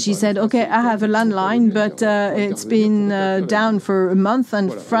 And she said, okay, I have a landline, but it's been down for a month,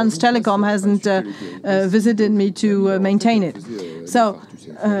 and France Telecom hasn't visited me to maintain it. So,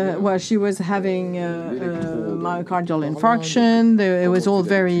 well, she was having myocardial infarction. It was all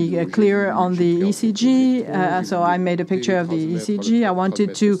very clear on the ECG. So I made a picture of the ECG. I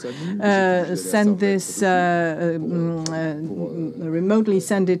wanted to remotely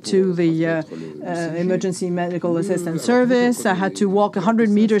send it to emergency medical assistance service. I had to walk 100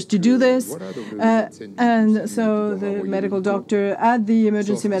 meters to do this. And so the medical doctor at the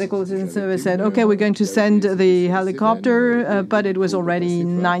emergency medical assistance service said, okay, we're going to send the helicopter, but it was already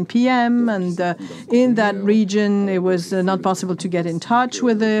 9 p.m. And in that region, it was not possible to get in touch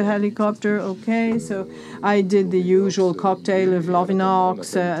with the helicopter. Okay, so I did the usual cocktail of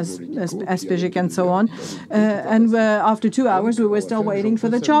Lovinox, Aspigic, and so on. And after 2 hours, we were still waiting for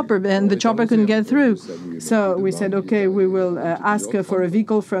the chopper, and the chopper couldn't get through. So we said, okay, we will ask for a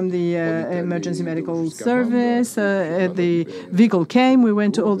vehicle from the emergency medical service. The vehicle came. We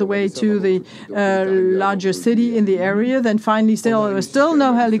went all the way to the larger city in the area. Then finally, there was still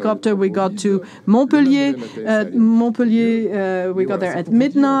no helicopter. We got to Montpellier. We got there at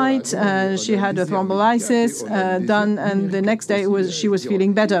midnight. She had a thrombolysis done, and the next day she was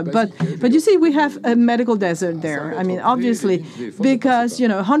feeling better. But you see, we have a medical desert there. I mean, obviously, because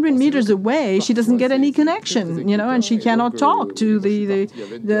 100 meters away, she doesn't get any connection, and she cannot talk to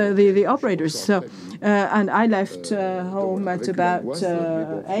the operators. So, and I left home at about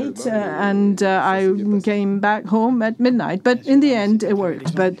 8, and I came back home at midnight. But in the end, it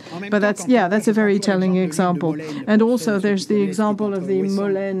worked. But that's a very telling example. And also, there's the example of the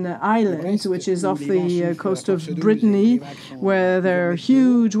Molène Islands, which is off the coast of Brittany, where there are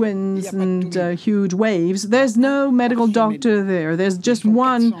huge winds and huge waves. There's no medical doctor there. There's just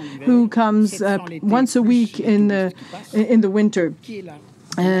one who comes once a week in the winter.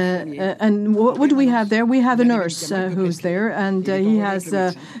 And what do we have there? We have a nurse who's there, and he has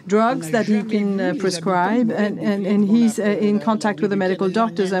drugs that he can prescribe, and he's in contact with the medical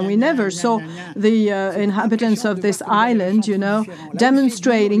doctors. And we never saw the inhabitants of this island,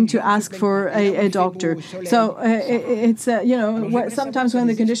 demonstrating to ask for a doctor. So it's, sometimes when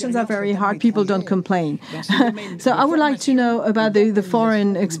the conditions are very hard, people don't complain. So I would like to know about the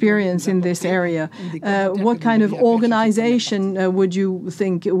foreign experience in this area. What kind of organization would you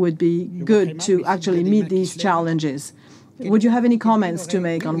think it would be good to actually meet these challenges? Would you have any comments to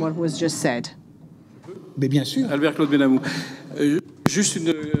make on what was just said?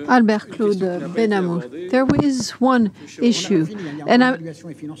 Albert-Claude Benamou. There is one issue, and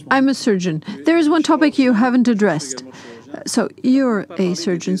I'm a surgeon. There is one topic you haven't addressed. So you're a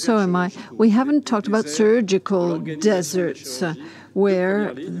surgeon, so am I. We haven't talked about surgical deserts,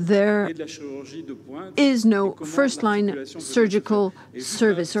 where there is no first-line surgical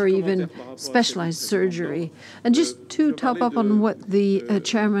service or even specialized surgery. And just to top up on what the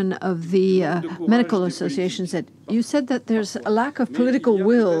chairman of the Medical Association said, you said that there's a lack of political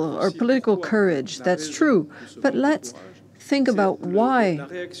will or political courage. That's true. But let's think about why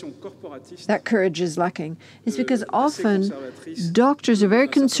that courage is lacking. It's because often doctors are very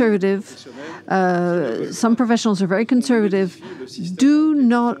conservative, some professionals are very conservative, do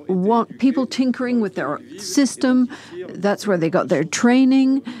not want people tinkering with their system. That's where they got their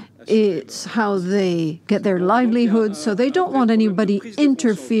training. It's how they get their livelihood, so they don't want anybody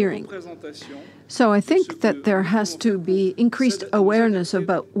interfering. So I think that there has to be increased awareness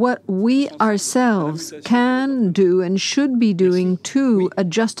about what we ourselves can do and should be doing to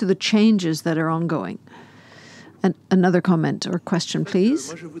adjust to the changes that are ongoing. And another comment or question,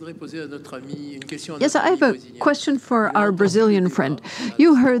 please. Yes, I have a question for our Brazilian friend.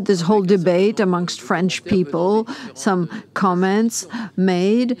 You heard this whole debate amongst French people, some comments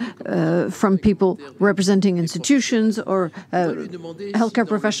made from people representing institutions or healthcare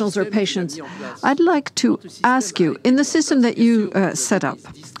professionals or patients. I'd like to ask you, in the system that you set up,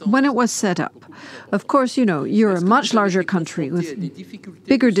 when it was set up, of course, you're a much larger country with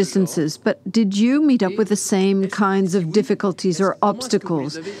bigger distances, but did you meet up with the same kinds of difficulties or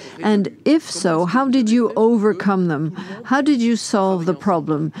obstacles? And if so, how did you overcome them? How did you solve the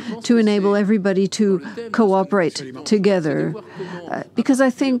problem to enable everybody to cooperate together? Because I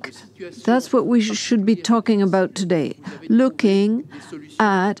think that's what we should be talking about today, looking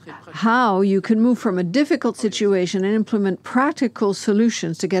at how you can move from a difficult situation and implement practical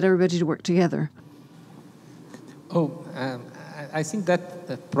solutions to get everybody to work together. I think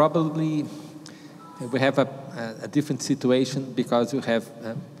that probably we have a different situation because you have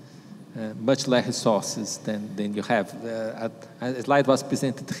much less resources than you have. A slide was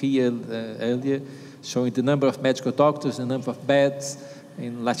presented here earlier showing the number of medical doctors, the number of beds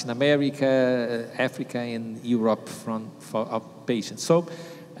in Latin America, Africa, and Europe for our patients. So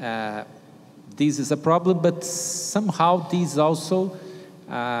this is a problem, but somehow this also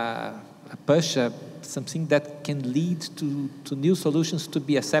push something that can lead to new solutions to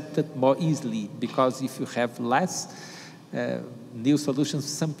be accepted more easily, because if you have less new solutions,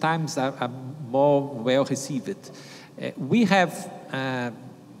 sometimes are more well received. We have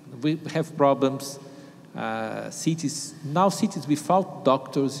we have problems. Cities without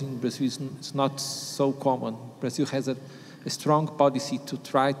doctors in Brazil is not so common. Brazil has a strong policy to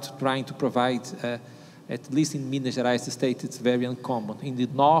trying to provide, at least in Minas Gerais, the state, it's very uncommon. In the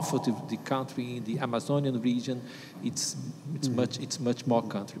north of the country, in the Amazonian region, it's much more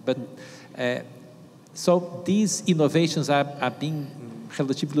country. But so these innovations are being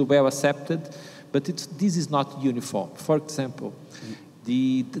relatively well accepted, but this is not uniform. For example,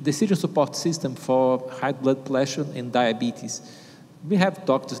 the decision support system for high blood pressure and diabetes. We have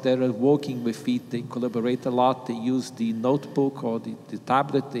doctors that are working with it. They collaborate a lot. They use the notebook or the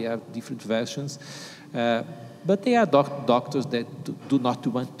tablet. They have different versions. But there are doctors that do not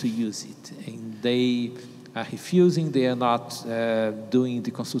want to use it. And they are refusing. They are not doing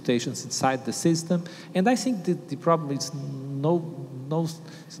the consultations inside the system. And I think that the problem is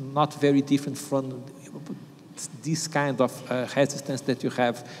it's not very different from this kind of resistance that you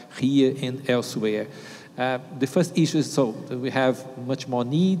have here and elsewhere. The first issue is we have much more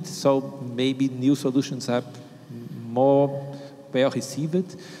need, so maybe new solutions are more well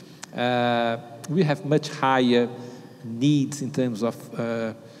received. We have much higher needs in terms of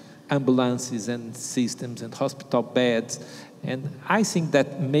ambulances and systems and hospital beds. And I think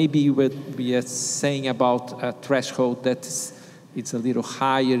that maybe what we are saying about a threshold that it's a little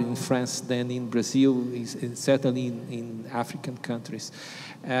higher in France than in Brazil, certainly in African countries.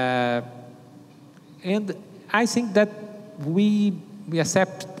 And I think that we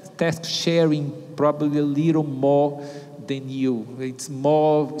accept task sharing probably a little more than you. It's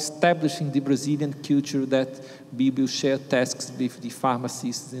more establishing the Brazilian culture that we will share tasks with the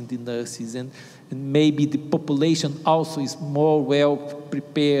pharmacists and the nurses, and maybe the population also is more well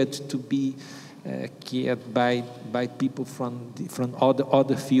prepared to be cared by people from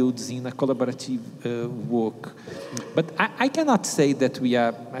other fields in a collaborative work. But I cannot say that we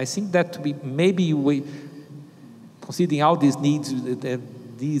are. I think that we considering all these needs,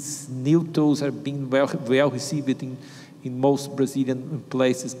 these new tools are being well received in most Brazilian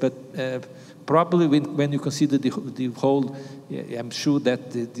places. But probably when you consider the whole, I'm sure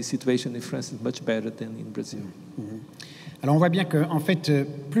that the situation in France is much better than in Brazil. Mm-hmm. Alors on voit bien que en fait,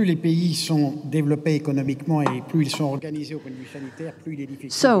 plus les pays sont développés économiquement et plus ils sont organisés au point de vue sanitaire, plus il est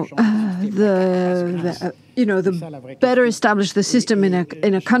difficile. So the better established the system in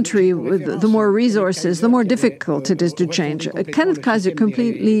a country, with the more resources, the more difficult it is to change. Kenneth Kaiser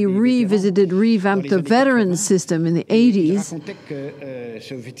completely revamped the veterans system in the 80s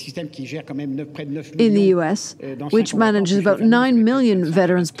in the US, which manages about 9 million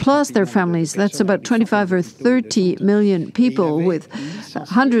veterans plus their families. That's about 25 or 30 million people with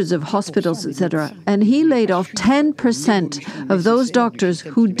hundreds of hospitals, etc. And he laid off 10% of those doctors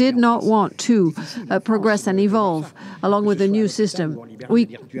who did not want to progress and evolve along with the new system.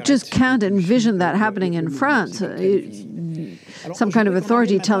 We just can't envision that happening in France. Some kind of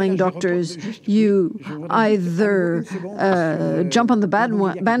authority telling doctors, you either jump on the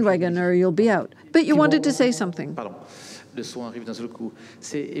bandwagon or you'll be out. But you wanted to say something.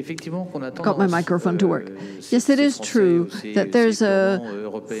 Got my microphone to work. Yes, it is true that there's a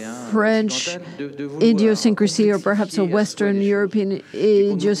French idiosyncrasy or perhaps a Western European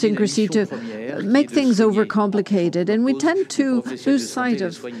idiosyncrasy to make things overcomplicated. And we tend to lose sight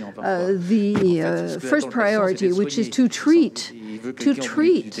of the first priority, which is to treat.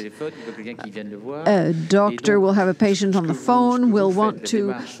 A doctor will have a patient on the phone, will want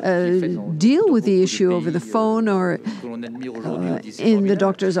to deal with the issue over the phone or in the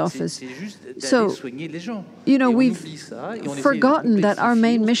doctor's office. So, we've forgotten that our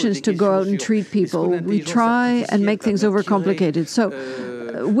main mission is to go out and treat people. We try and make things overcomplicated. So,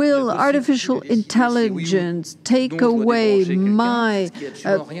 will artificial intelligence take away my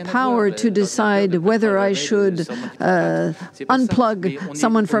power to decide whether I should unplug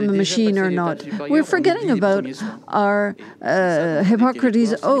someone from a machine or not? We're forgetting about our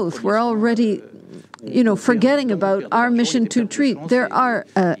Hippocrates oath. We're already forgetting about our mission to treat. There are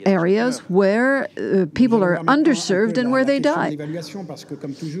areas where people are underserved and where they die.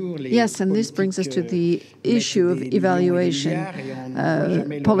 Yes, and this brings us to the issue of evaluation.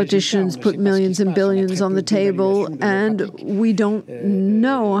 Politicians put millions and billions on the table, and we don't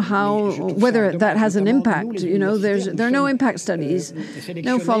know whether that has an impact. There are no impact studies,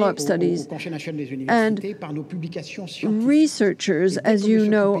 no follow-up studies. And researchers, as you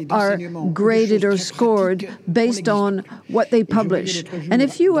know, are graded or scored based on what they publish. And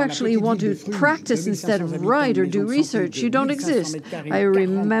if you actually want to practice instead of write or do research, you don't exist. I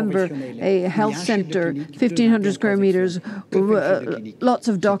remember a health center, 1,500 square meters, lots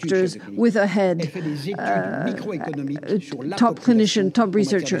of doctors with a head, top clinician, top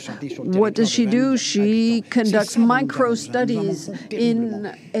researcher. What does she do? She conducts micro-studies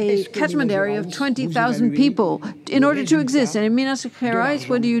in a catchment area of 20,000 people in order to exist. And in Minas Gerais,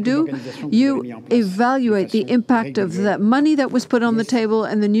 what do? You evaluate the impact of that money that was put on the table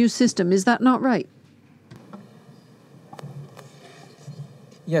and the new system. Is that not right?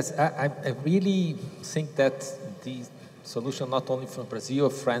 Yes, I really think that the solution, not only from Brazil or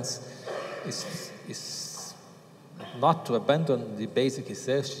France, is not to abandon the basic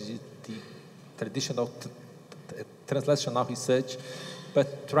research, the traditional translational research,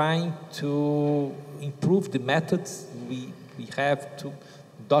 but trying to improve the methods we have to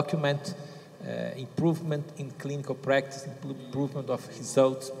document improvement in clinical practice, improvement of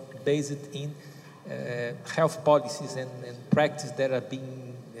results based in health policies and practice that are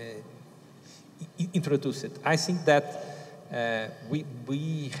being introduced. I think that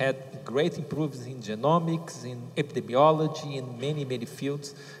we had great improvements in genomics, in epidemiology, in many, many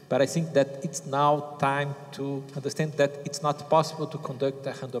fields, but I think that it's now time to understand that it's not possible to conduct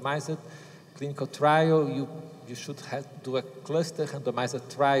a randomized clinical trial. You should do a cluster randomized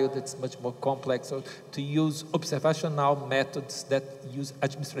trial that's much more complex, or to use observational methods that use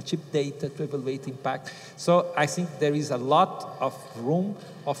administrative data to evaluate impact. So I think there is a lot of room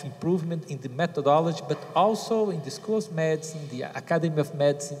of improvement in the methodology, but also in the School of Medicine, the Academy of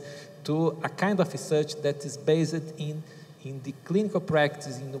Medicine, to a kind of research that is based in the clinical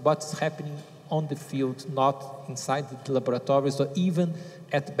practice, in what's happening on the field, not inside the laboratories or even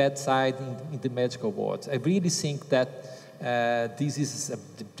at bedside in the medical wards. I really think that this is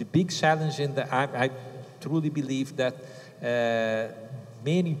the big challenge, and I truly believe that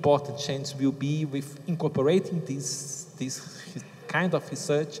many important changes will be with incorporating this kind of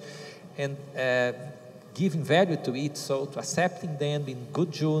research and giving value to it, so to accepting them in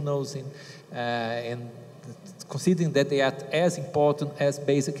good journals and considering that they are as important as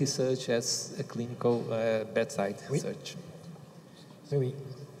basic research, as a clinical bedside research. Oui.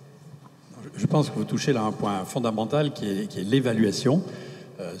 Je pense que vous touchez là un point fondamental qui est l'évaluation.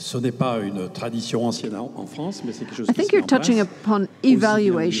 Ce n'est pas une tradition ancienne en France, mais c'est quelque chose qui I think you're touching upon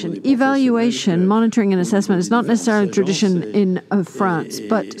evaluation. Evaluation, monitoring and assessment is not necessarily a tradition in France,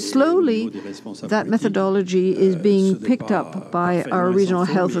 but slowly that methodology is being picked up by our regional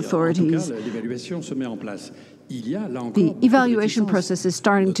health authorities. L'évaluation se met en place. The evaluation process is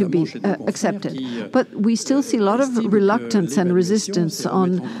starting to be accepted, but we still see a lot of reluctance and resistance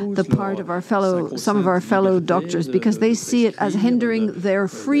on the part of some of our fellow doctors, because they see it as hindering their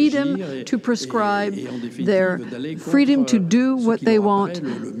freedom to prescribe, their freedom to do what they want,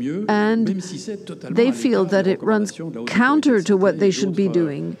 and they feel that it runs counter to what they should be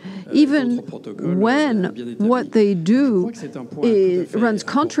doing, even when what they do runs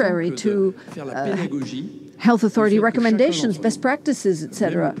contrary to health authority recommendations, best practices,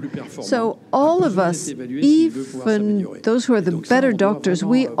 etc. So all of us, even those who are the better doctors,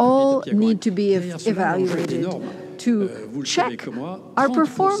 we all need to be evaluated to check our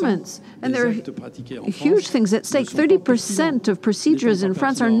performance. And there are huge things at stake. 30% of procedures in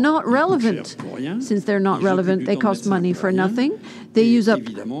France are not relevant. Since they're not relevant, they cost money for nothing. They use up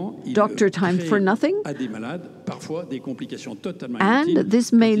doctor time for nothing. And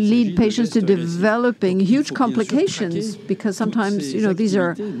this may lead patients to developing huge complications, because sometimes, these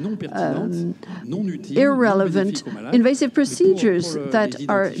are irrelevant, invasive procedures that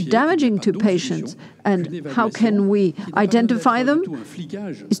are damaging to patients. And how can we identify them?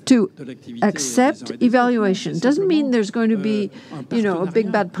 Is to accept evaluation. Doesn't mean there's going to be, a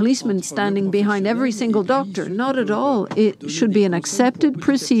big bad policeman standing behind every single doctor. Not at all. It should be an accepted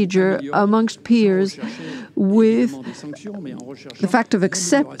procedure amongst peers, with the fact of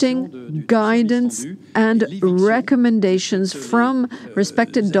accepting guidance and recommendations from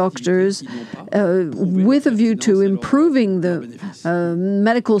respected doctors with a view to improving the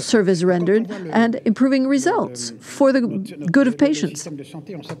medical service rendered and improving results for the good of patients.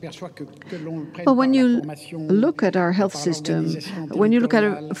 Well, when you look at our health system, when you look at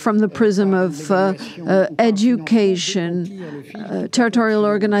it from the prism of education, territorial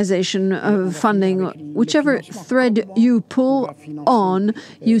organization, funding, whichever thread you pull on,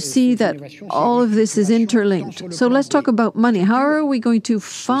 you see that all of this is interlinked. So let's talk about money. How are we going to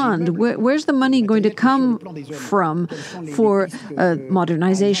fund? Where's the money going to come from for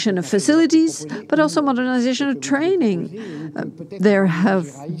modernization of facilities, but also modernization of training? There have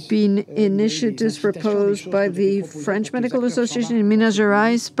been initiatives proposed by the French Medical Association in Minas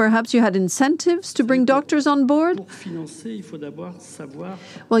Gerais. Perhaps you had incentives to bring doctors on board?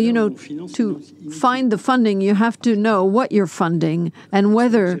 Well, you know, to find the funding, you have to know what you're funding and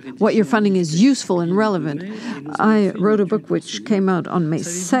whether what you're funding is useful and relevant. I wrote a book which came out on May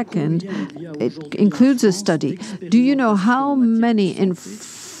 2nd. It includes a study. Do you know how many in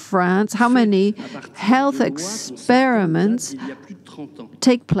France, how many health experiments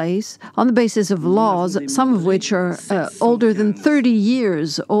take place on the basis of laws, some of which are older than 30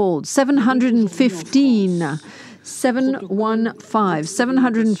 years old? 715.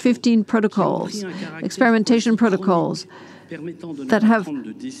 715 protocols, experimentation protocols that have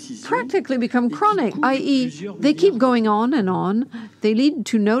practically become chronic, i.e., they keep going on and on, they lead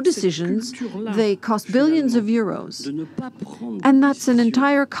to no decisions, they cost billions of euros. And that's an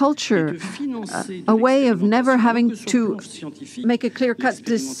entire culture, a way of never having to make a clear-cut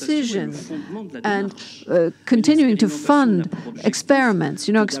decision and continuing to fund experiments.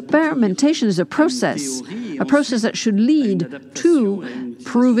 You know, experimentation is a process that should lead to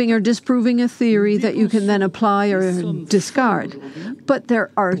proving or disproving a theory that you can then apply or discard. But there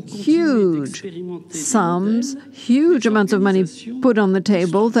are huge sums, huge amounts of money put on the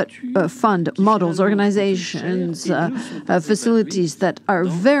table that fund models, organizations, facilities that are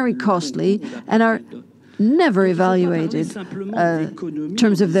very costly and are never evaluated in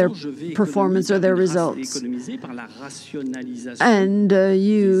terms of their performance or their results. And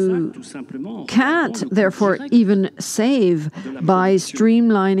you can't, therefore, even save by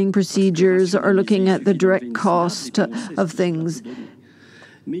streamlining procedures or looking at the direct cost of things.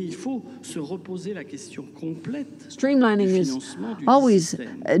 Streamlining is always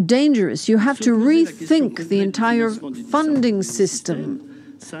dangerous. You have to rethink the entire funding system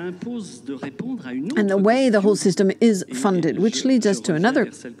and the way the whole system is funded, which leads us to another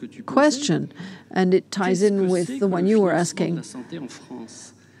question, and it ties in with the one you were asking.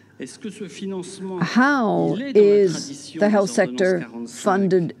 How is the health sector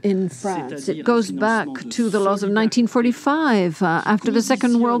funded in France? It goes back to the laws of 1945, after the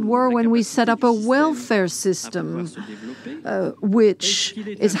Second World War, when we set up a welfare system, which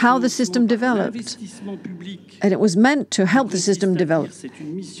is how the system developed. And it was meant to help the system develop.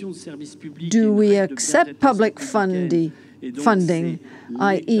 Do we accept public funding,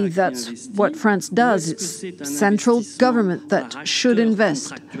 i.e. that's what France does, it's central government that should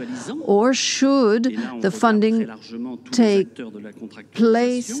invest? Or should the funding take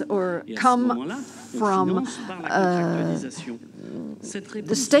place or come from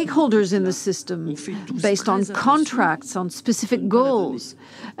the stakeholders in the system based on contracts, on specific goals?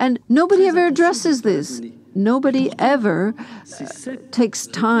 And nobody ever addresses this. Nobody ever takes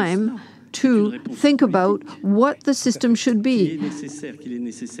time to think about what the system should be.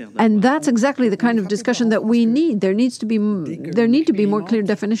 And that's exactly the kind of discussion that we need. There need to be more clear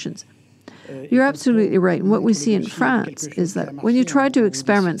definitions. You're absolutely right. And what we see in France is that when you try to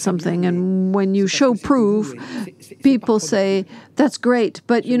experiment something and when you show proof, people say, that's great,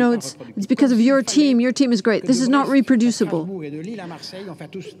 but you know, it's because of your team is great. This is not reproducible.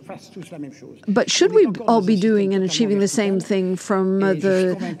 But should we all be doing and achieving the same thing from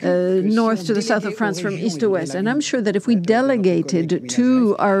the north to the south of France, from east to west? And I'm sure that if we delegated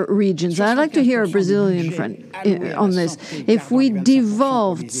to our regions, I'd like to hear a Brazilian friend on this, if we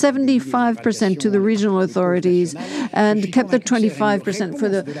devolved 75% to the regional authorities and kept the 25% for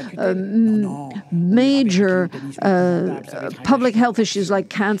the major public health issues like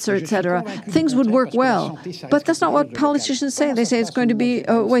cancer, etc., things would work well. But that's not what politicians say. They say it's going to be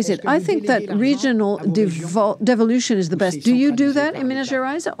wasted. I think that regional devolution is the best. Do you do that in Minas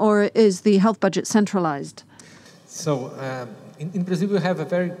Gerais, or is the health budget centralized? So in Brazil, we have a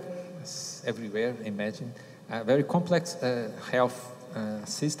very, everywhere, imagine, a very complex health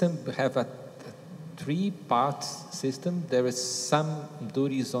system. We have a three-part system. There is some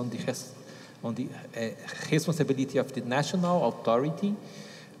duties on the responsibility of the national authority,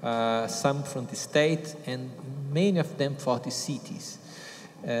 some from the state, and many of them for the cities.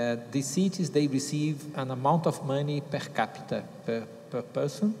 The cities, they receive an amount of money per capita per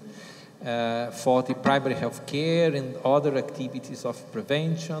person for the primary health care and other activities of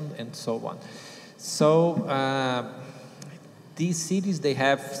prevention and so on. So these cities, they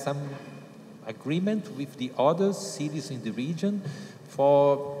have some agreement with the other cities in the region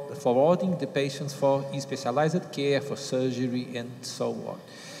for forwarding the patients for specialized care, for surgery, and so on.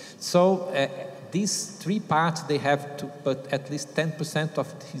 So these three parts, they have to put at least 10% of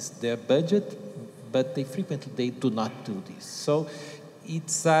their budget, but they frequently do not do this. So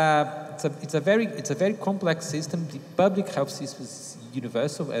it's a very complex system. The public health system is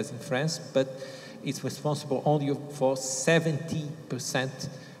universal, as in France, but it's responsible only for 70%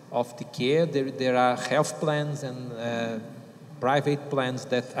 of the care. There are health plans and private plans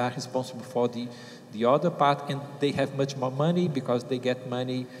that are responsible for the other part, and they have much more money because they get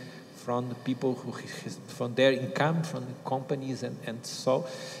money from the people from their income, from the companies, and so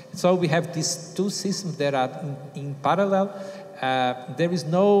we have these two systems that are in parallel. There is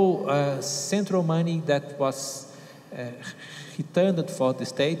no central money that was returned for the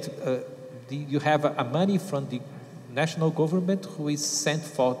state. You have a money from the national government who is sent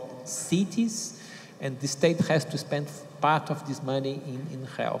for cities, and the state has to spend part of this money in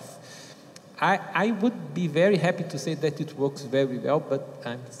health. I would be very happy to say that it works very well, but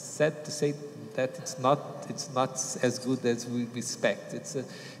I'm sad to say that it's not as good as we expect.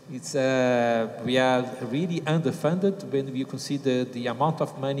 We are really underfunded when we consider the amount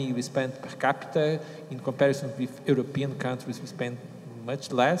of money we spend per capita. In comparison with European countries, we spend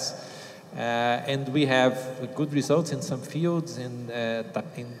much less, and we have good results in some fields, in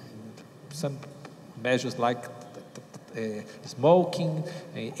some measures like smoking,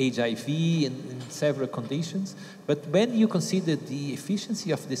 HIV, and several conditions. But when you consider the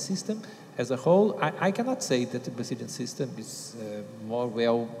efficiency of the system as a whole, I cannot say that the Brazilian system is more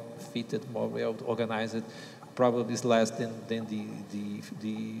well fitted, more well organized. Probably is less than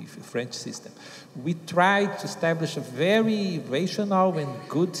the French system. We tried to establish a very rational and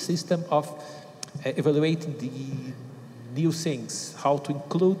good system of evaluating the new things, how to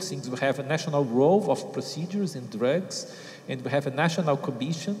include things. We have a national role of procedures and drugs, and we have a national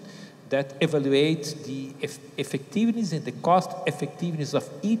commission that evaluates the effectiveness and the cost effectiveness of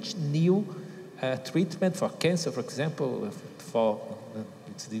each new treatment for cancer, for example,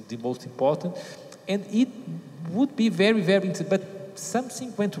 it's the most important. And it would be very, very interesting, but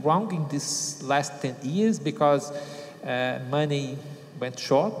something went wrong in this last 10 years because money went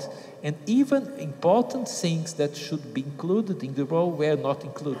short, and even important things that should be included in the role were not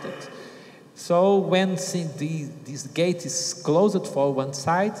included. So when this gate is closed for one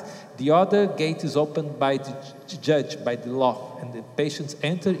side, the other gate is opened by the judge, by the law, and the patients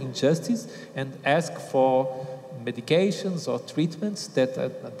enter in justice and ask for medications or treatments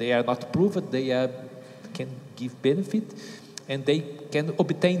that they are not proven, can give benefit, and they can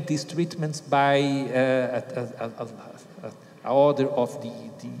obtain these treatments by an order of the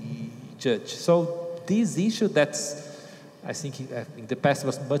judge. So this issue I think in the past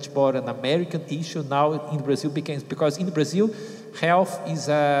was much more an American issue, now in Brazil because in Brazil, health is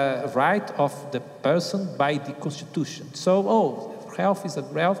a right of the person by the Constitution. So, health is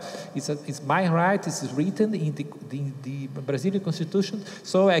it's my right, it's written in the Brazilian Constitution,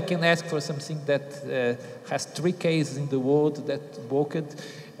 so I can ask for something that has 3 cases in the world that worked,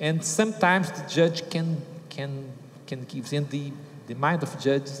 and sometimes the judge can give, and the mind of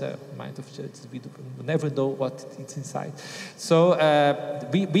judges, we never know what is inside. So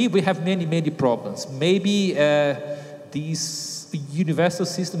we have many problems. Maybe this universal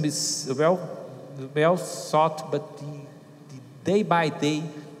system is well thought, but the day-by-day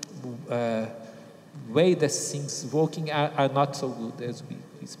way that things working are not so good as we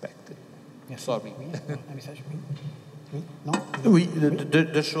expected. Yes. Sorry. Oui,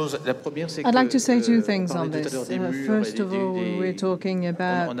 deux choses. La première, c'est que I'd like to say 2 things on this. First of all, we're talking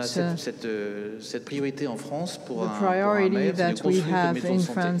about on a cette priorité en France pour the priority that we have in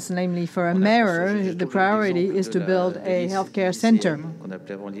France, namely for a mayor, the priority is to build a healthcare center.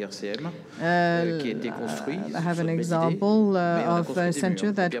 I have an example of a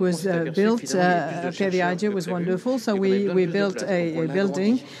center that was built. Okay, the idea was wonderful, so we built a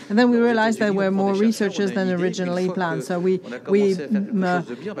building, and then we realized there were more researchers than originally planned. So we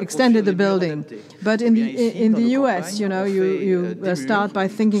extended the building. But in the US, you start by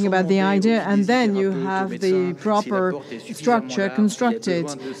thinking about the idea, and then you have the proper structure constructed.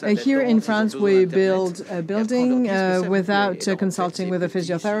 Here in France, we build a building without consulting with a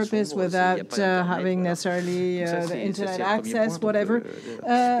physiotherapist, without having necessarily the internet access, whatever.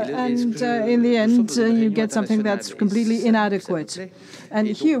 And in the end, you get something that's completely inadequate. And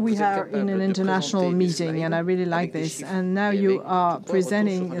here we are in an international meeting, and I really like this. this, and now you are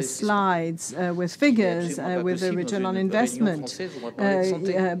presenting slides with figures, with a return on investment.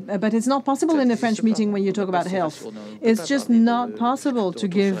 But it's not possible in a French meeting when you talk about health. It's just not possible to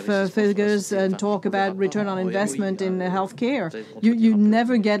give figures and talk about return on investment in healthcare. You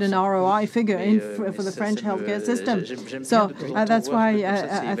never get an ROI figure for the French healthcare system. So that's why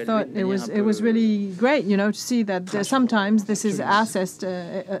I thought it was really great, to see that sometimes this is assessed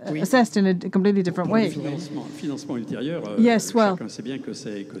in a completely different way. Yes, well,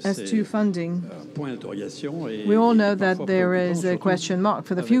 as to funding, we all know that there is a question mark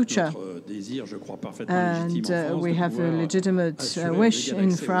for the future. And we have a legitimate wish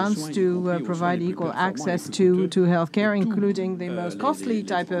in France to provide equal access to healthcare, including the most costly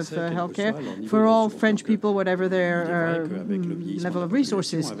type of healthcare for all French people, whatever their level of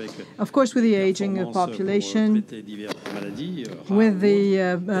resources. Of course, with the aging of population, with the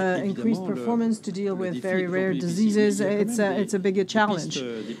increased performance to deal with very rare diseases, it's a bigger challenge.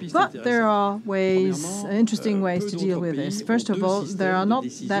 But there are ways, interesting ways to deal with this. First of all, there are not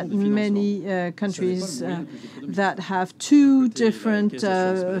that many countries that have two different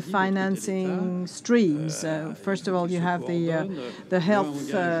financing streams. First of all, you have the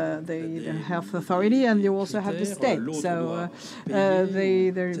health authority, and you also have the state. So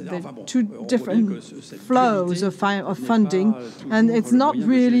there are two different flows of funding, and it's not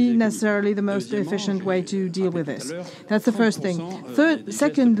really necessarily the most efficient way to deal with this. That's the first thing.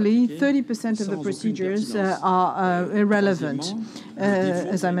 Secondly, 30% of the procedures are irrelevant,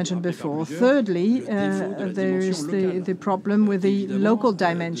 as I mentioned before. Thirdly, there is the problem with the local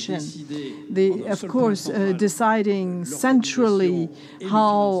dimension. Of course, deciding centrally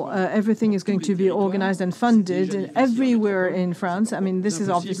how everything is going to be organized and funded everywhere in France. I mean, this is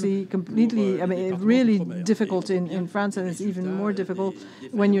obviously completely, really difficult in France, and it's even more difficult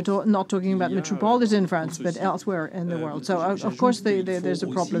when you're not talking about metropolitan France, but elsewhere in the world. So, of course, there's a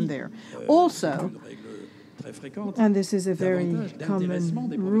problem there. Also, and this is a very common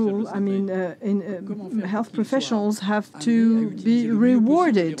rule, health professionals have to be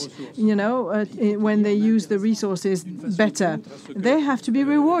rewarded, when they use the resources better. They have to be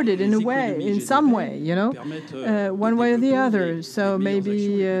rewarded in a way, in some way, one way or the other. So maybe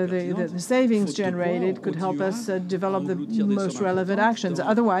the savings generated could help us develop the most relevant actions.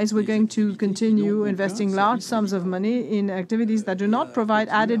 Otherwise, we're going to continue investing large sums of money in activities that do not provide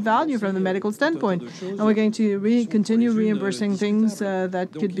added value from the medical standpoint. And we're going to continue reimbursing things that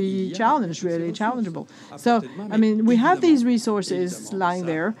could be challenged, really challengeable. So, we have these resources lying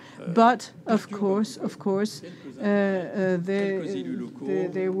there, but of course, we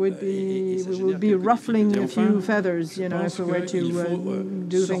would be ruffling a few feathers, if we were to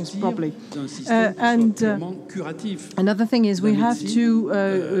do things properly. And another thing is we have to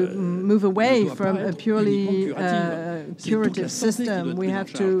move away from a purely curative system. We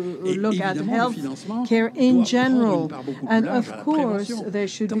have to look at health care in general. And of course, there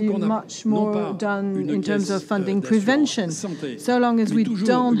should be much more done in terms of funding prevention. So long as we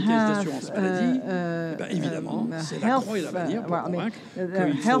don't have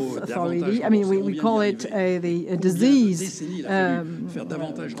health authority. We call it a disease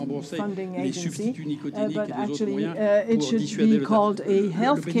funding agency, but actually it should be called a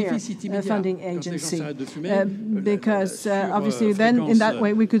healthcare funding agency, because obviously then in that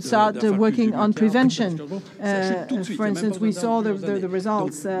way we could start working on prevention. For instance, we saw the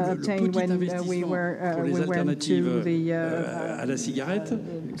results obtained when we went to the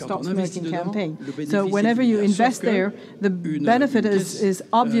Stop Smoking campaign. So whenever you invest there, the benefit is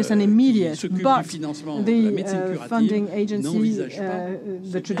obvious and immediate, but the funding agency,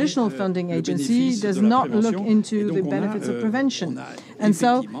 the traditional funding agency, does not look into the benefits of prevention. And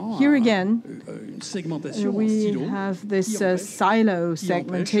so here again, we have this silo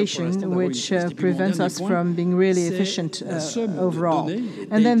segmentation, which prevents us from being really efficient overall.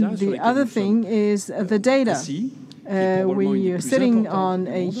 And then the other thing is the data. We are sitting on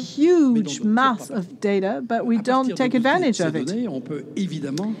a huge mass of data, but we don't take advantage of it.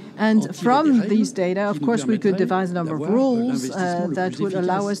 And from these data, of course, we could devise a number of rules that would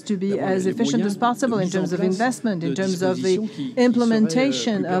allow us to be as efficient as possible in terms of investment, in terms of the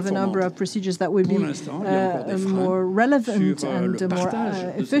implementation of a number of procedures that would be more relevant and more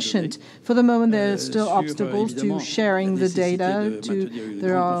efficient. For the moment, there are still obstacles to sharing the data.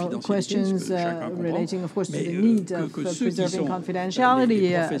 There are questions relating, of course, to the need of preserving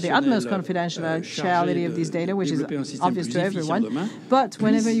confidentiality, the utmost confidentiality of these data, which is obvious to everyone. But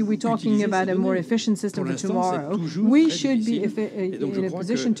whenever we're talking about a more efficient system for tomorrow, we should be in a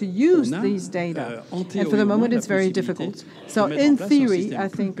position to use these data. And for the moment, it's very difficult. So in theory, I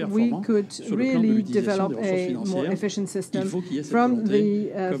think we could really develop a more efficient system from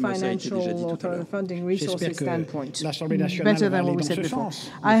the financial or funding resources standpoint, better than what we said before.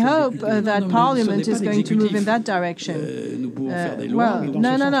 I hope that Parliament is going to move in that direction. Well,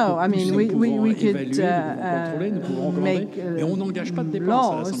 no. I mean, we could make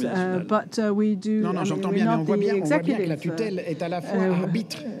laws, but we do. Non, j'entends bien, mais on voit bien que la tutelle est à la fois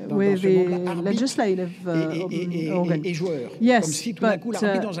arbitre with the legislative organ. Et joueur. Yes, comme si tout d'un coup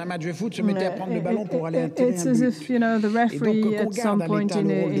l'arbitre dans un match de foot se mettait à prendre le ballon pour aller intégrer it's as if, the referee at some point in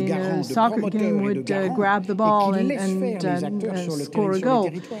a soccer game would grab the ball and score a goal.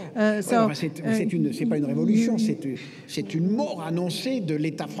 C'est pas une révolution, c'est une mort annoncée de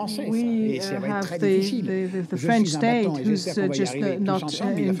l'État français. Et ça va être très difficile. The French state who's just not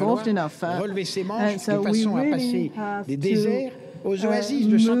involved enough. Relever ses manches de façon à passer des déserts aux oasis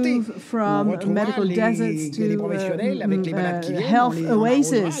de santé. Move from medical deserts to health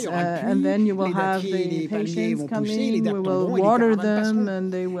oases, and then you will have the patients coming, we will water them,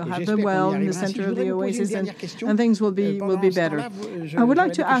 and they will have the well in the center of the oasis, and things will be better. I would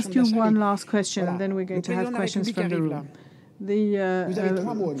like to ask you one last question, and then we're going to have questions from the room.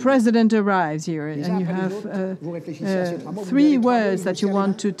 The president arrives here, and you have 3 words that you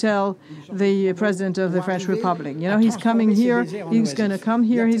want to tell the president of the French Republic. He's coming here, he's going to come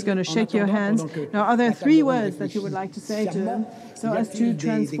here, he's going to shake your hands. Now, are there 3 words that you would like to say to him so as to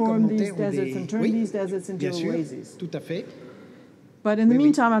transform these deserts and turn these deserts into oases? Tout à fait. But in the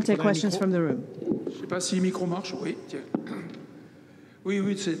meantime, I'll take questions from the room. Je ne sais pas si le micro marche. Oui, tiens. Oui,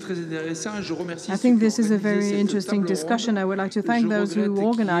 c'est très intéressant. Je remercie. I think this is a very interesting discussion. I would like to thank those who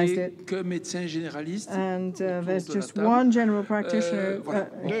organized it. And there's just one general practitioner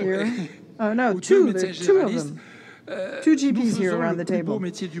here. Oh, no, 2. There are 2 of them. 2 GPs here around the table.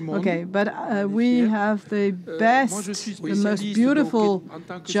 Okay, but we have the best, the most beautiful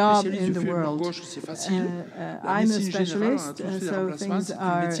job in the world. I'm a specialist, so things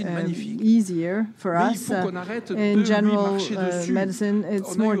are easier for us. In general medicine,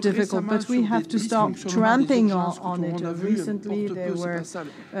 it's more difficult, but we have to stop tramping on it. Recently, there were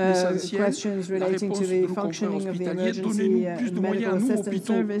questions relating to the functioning of the emergency medical assistance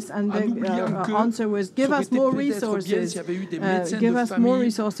service, and the answer was, give us more resources. Give us more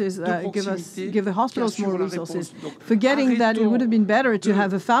resources, give the hospitals more resources, forgetting that it would have been better to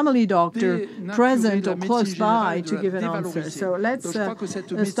have a family doctor present or close by to give an answer. So let's stop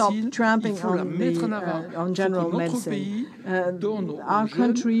tramping on general medicine. Our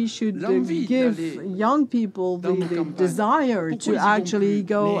country should give young people the desire to actually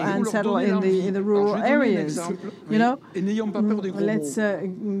go and settle in the rural areas. Let's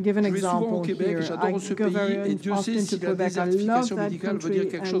give an example here. I go very often to Quebec. I love that country,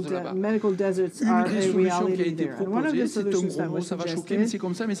 and medical deserts are a reality there. And one of the solutions that was suggested is,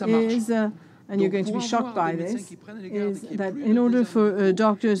 and you're going to be shocked by this, is that in order for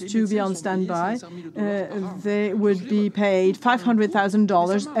doctors to be on standby, they would be paid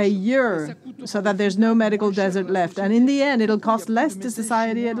 $500,000 a year, so that there's no medical desert left. And in the end, it'll cost less to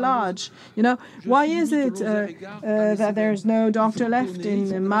society at large. Why is it that there's no doctor left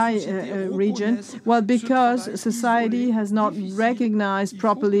in my region? Well, because society has not recognized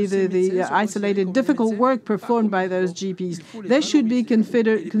properly the isolated, difficult work performed by those GPs. They should be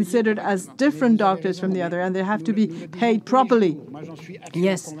considered as different doctors from the other, and they have to be paid properly.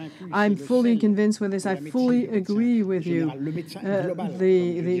 Yes, I'm fully convinced with this. I fully agree with you.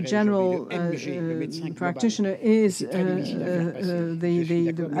 The general practitioner is at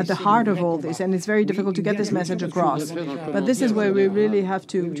the heart of all this, and it's very difficult to get this message across. But this is where we really have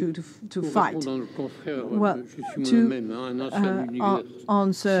to fight. Well, to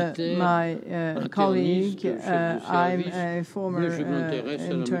answer my colleague, I'm a former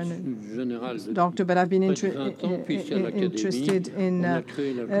intern doctor, but I've been interested in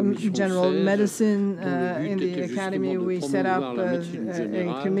general medicine. In the academy, we set up a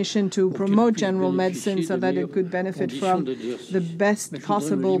commission to promote general medicine so that it could benefit from the best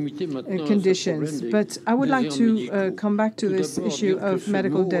possible conditions. But I would like to come back to this issue of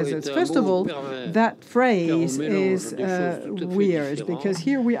medical deserts. First of all, that phrase is weird, because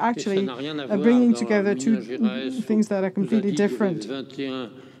here we actually are bringing together 2 things that are completely different.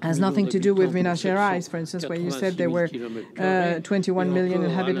 has nothing to do with Minas Gerais, for instance, where you said there were 21 million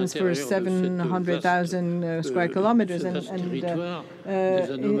inhabitants for 700,000 square kilometers, and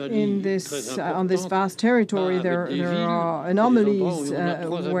in this on this vast territory there are anomalies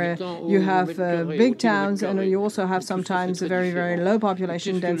where you have big towns, and you also have sometimes a very, very low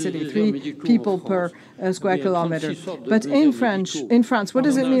population density, 3 people per square kilometer. But in France, what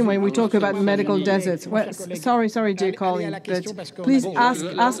does it mean when we talk about medical deserts? Well, sorry, dear colleague, but please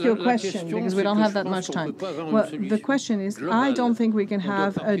ask your question, because we don't have that much time. Well, the question is, I don't think we can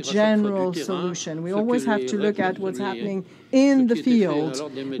have a general solution. We always have to look at what's happening in the field,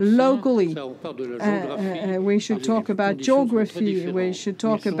 locally. We should talk about geography. We should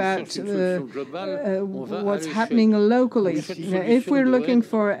talk about what's happening locally. If we're looking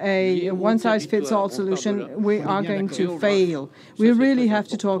for a one-size-fits-all solution, we are going to fail. We really have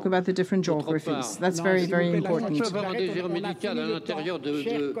to talk about the different geographies. That's very, very important.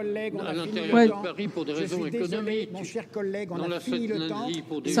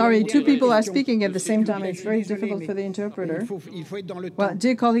 Sorry, 2 people are speaking at the same time. It's very difficult for the interpreter. Well,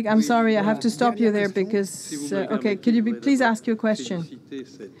 dear colleague, I'm sorry, I have to stop you there because, okay, could you please ask your question?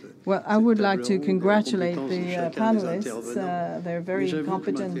 Well, I would like to congratulate the panelists. They're very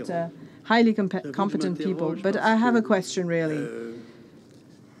competent, highly competent people. But I have a question, really.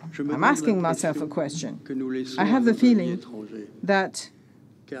 I'm asking myself a question. I have the feeling that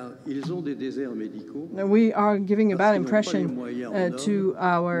we are giving a bad impression to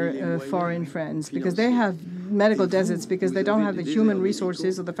our foreign friends, because they have medical deserts because they don't have the human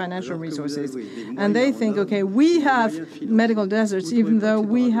resources or the financial resources. And they think, okay, we have medical deserts even though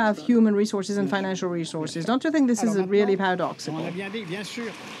we have human resources and financial resources. Don't you think this is really paradoxical?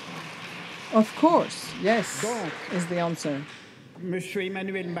 Of course, yes, is the answer.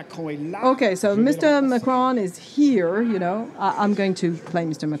 Okay, so Mr. Macron is here, you know. I'm going to play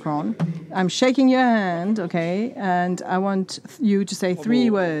Mr. Macron. I'm shaking your hand, okay, and I want you to say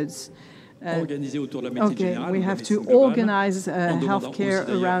 3 words. Okay, we have to organize healthcare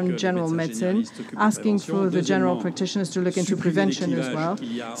around general medicine, asking for the general practitioners to look into prevention as well.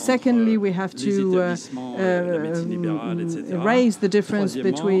 Secondly, we have to erase the difference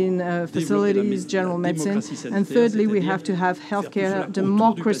between facilities, general medicine. And thirdly, we have to have healthcare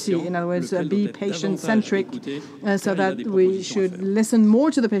democracy, in other words, be patient-centric, so that we should listen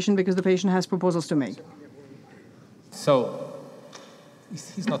more to the patient because the patient has proposals to make. So,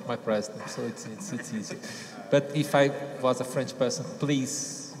 he's not my president, so it's easy. But if I was a French person,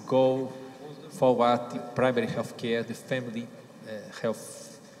 please go forward the primary health care, the family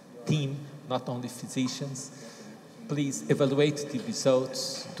health team, not only physicians. Please evaluate the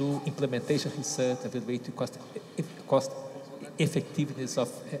results, do implementation research, evaluate the cost effectiveness of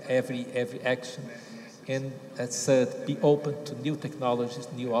every action, and third, be open to new technologies,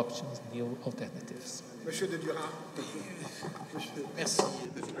 new options, new alternatives. Monsieur de Durat. Merci.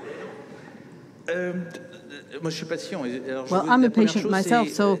 Moi, je suis patient. Alors, well, I'm a patient myself,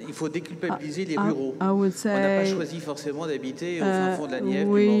 so il faut déculpabiliser les bureaux. I would say on n'a pas choisi forcément d'habiter au fin fond de la Nièvre.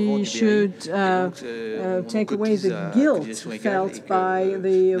 We should take away the guilt felt by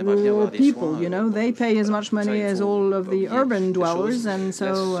the rural people. You know, they pay as much money as all of the urban dwellers, and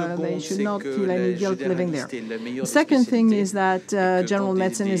so they should not feel any guilt living there. The second thing is that general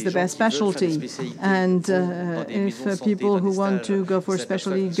medicine is the best specialty, and if people who want to go for a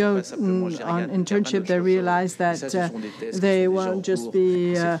specialty go on internship, they realize that they won't just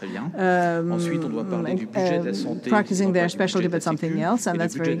be practicing their specialty but something else, and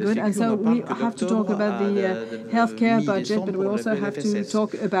that's very good. And so we have to talk about the healthcare budget, but we also have to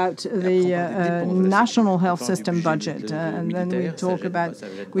talk about the national health system budget, and then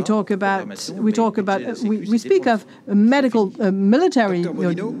we speak of medical, military,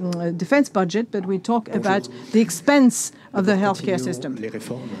 defense budget, but we talk about the expense of the healthcare system.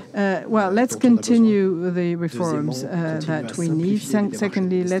 Well, let's continue the reforms that we need.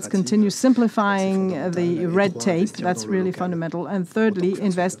 Secondly, let's continue simplifying the red tape. That's really fundamental. And thirdly,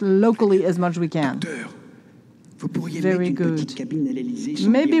 invest locally as much as we can. Very good.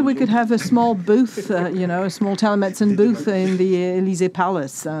 Maybe we could have a small booth, you know, a small telemedicine booth in the Élysée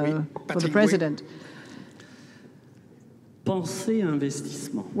Palace for the president.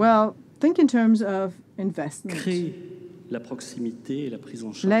 Well, think in terms of investment.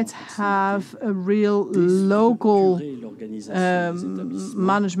 Let's have a real local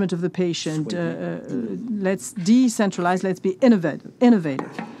management of the patient. Let's decentralize, let's be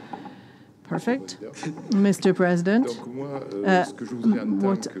innovative. Perfect. Mr. President,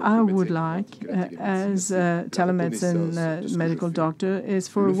 what I would like as a telemedicine medical doctor is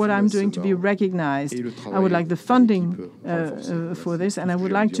for what I'm doing to be recognized. I would like the funding for this, and I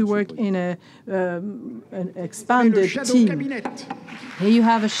would like to work in an expanded team. Here you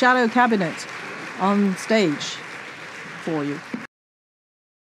have a shadow cabinet on stage for you.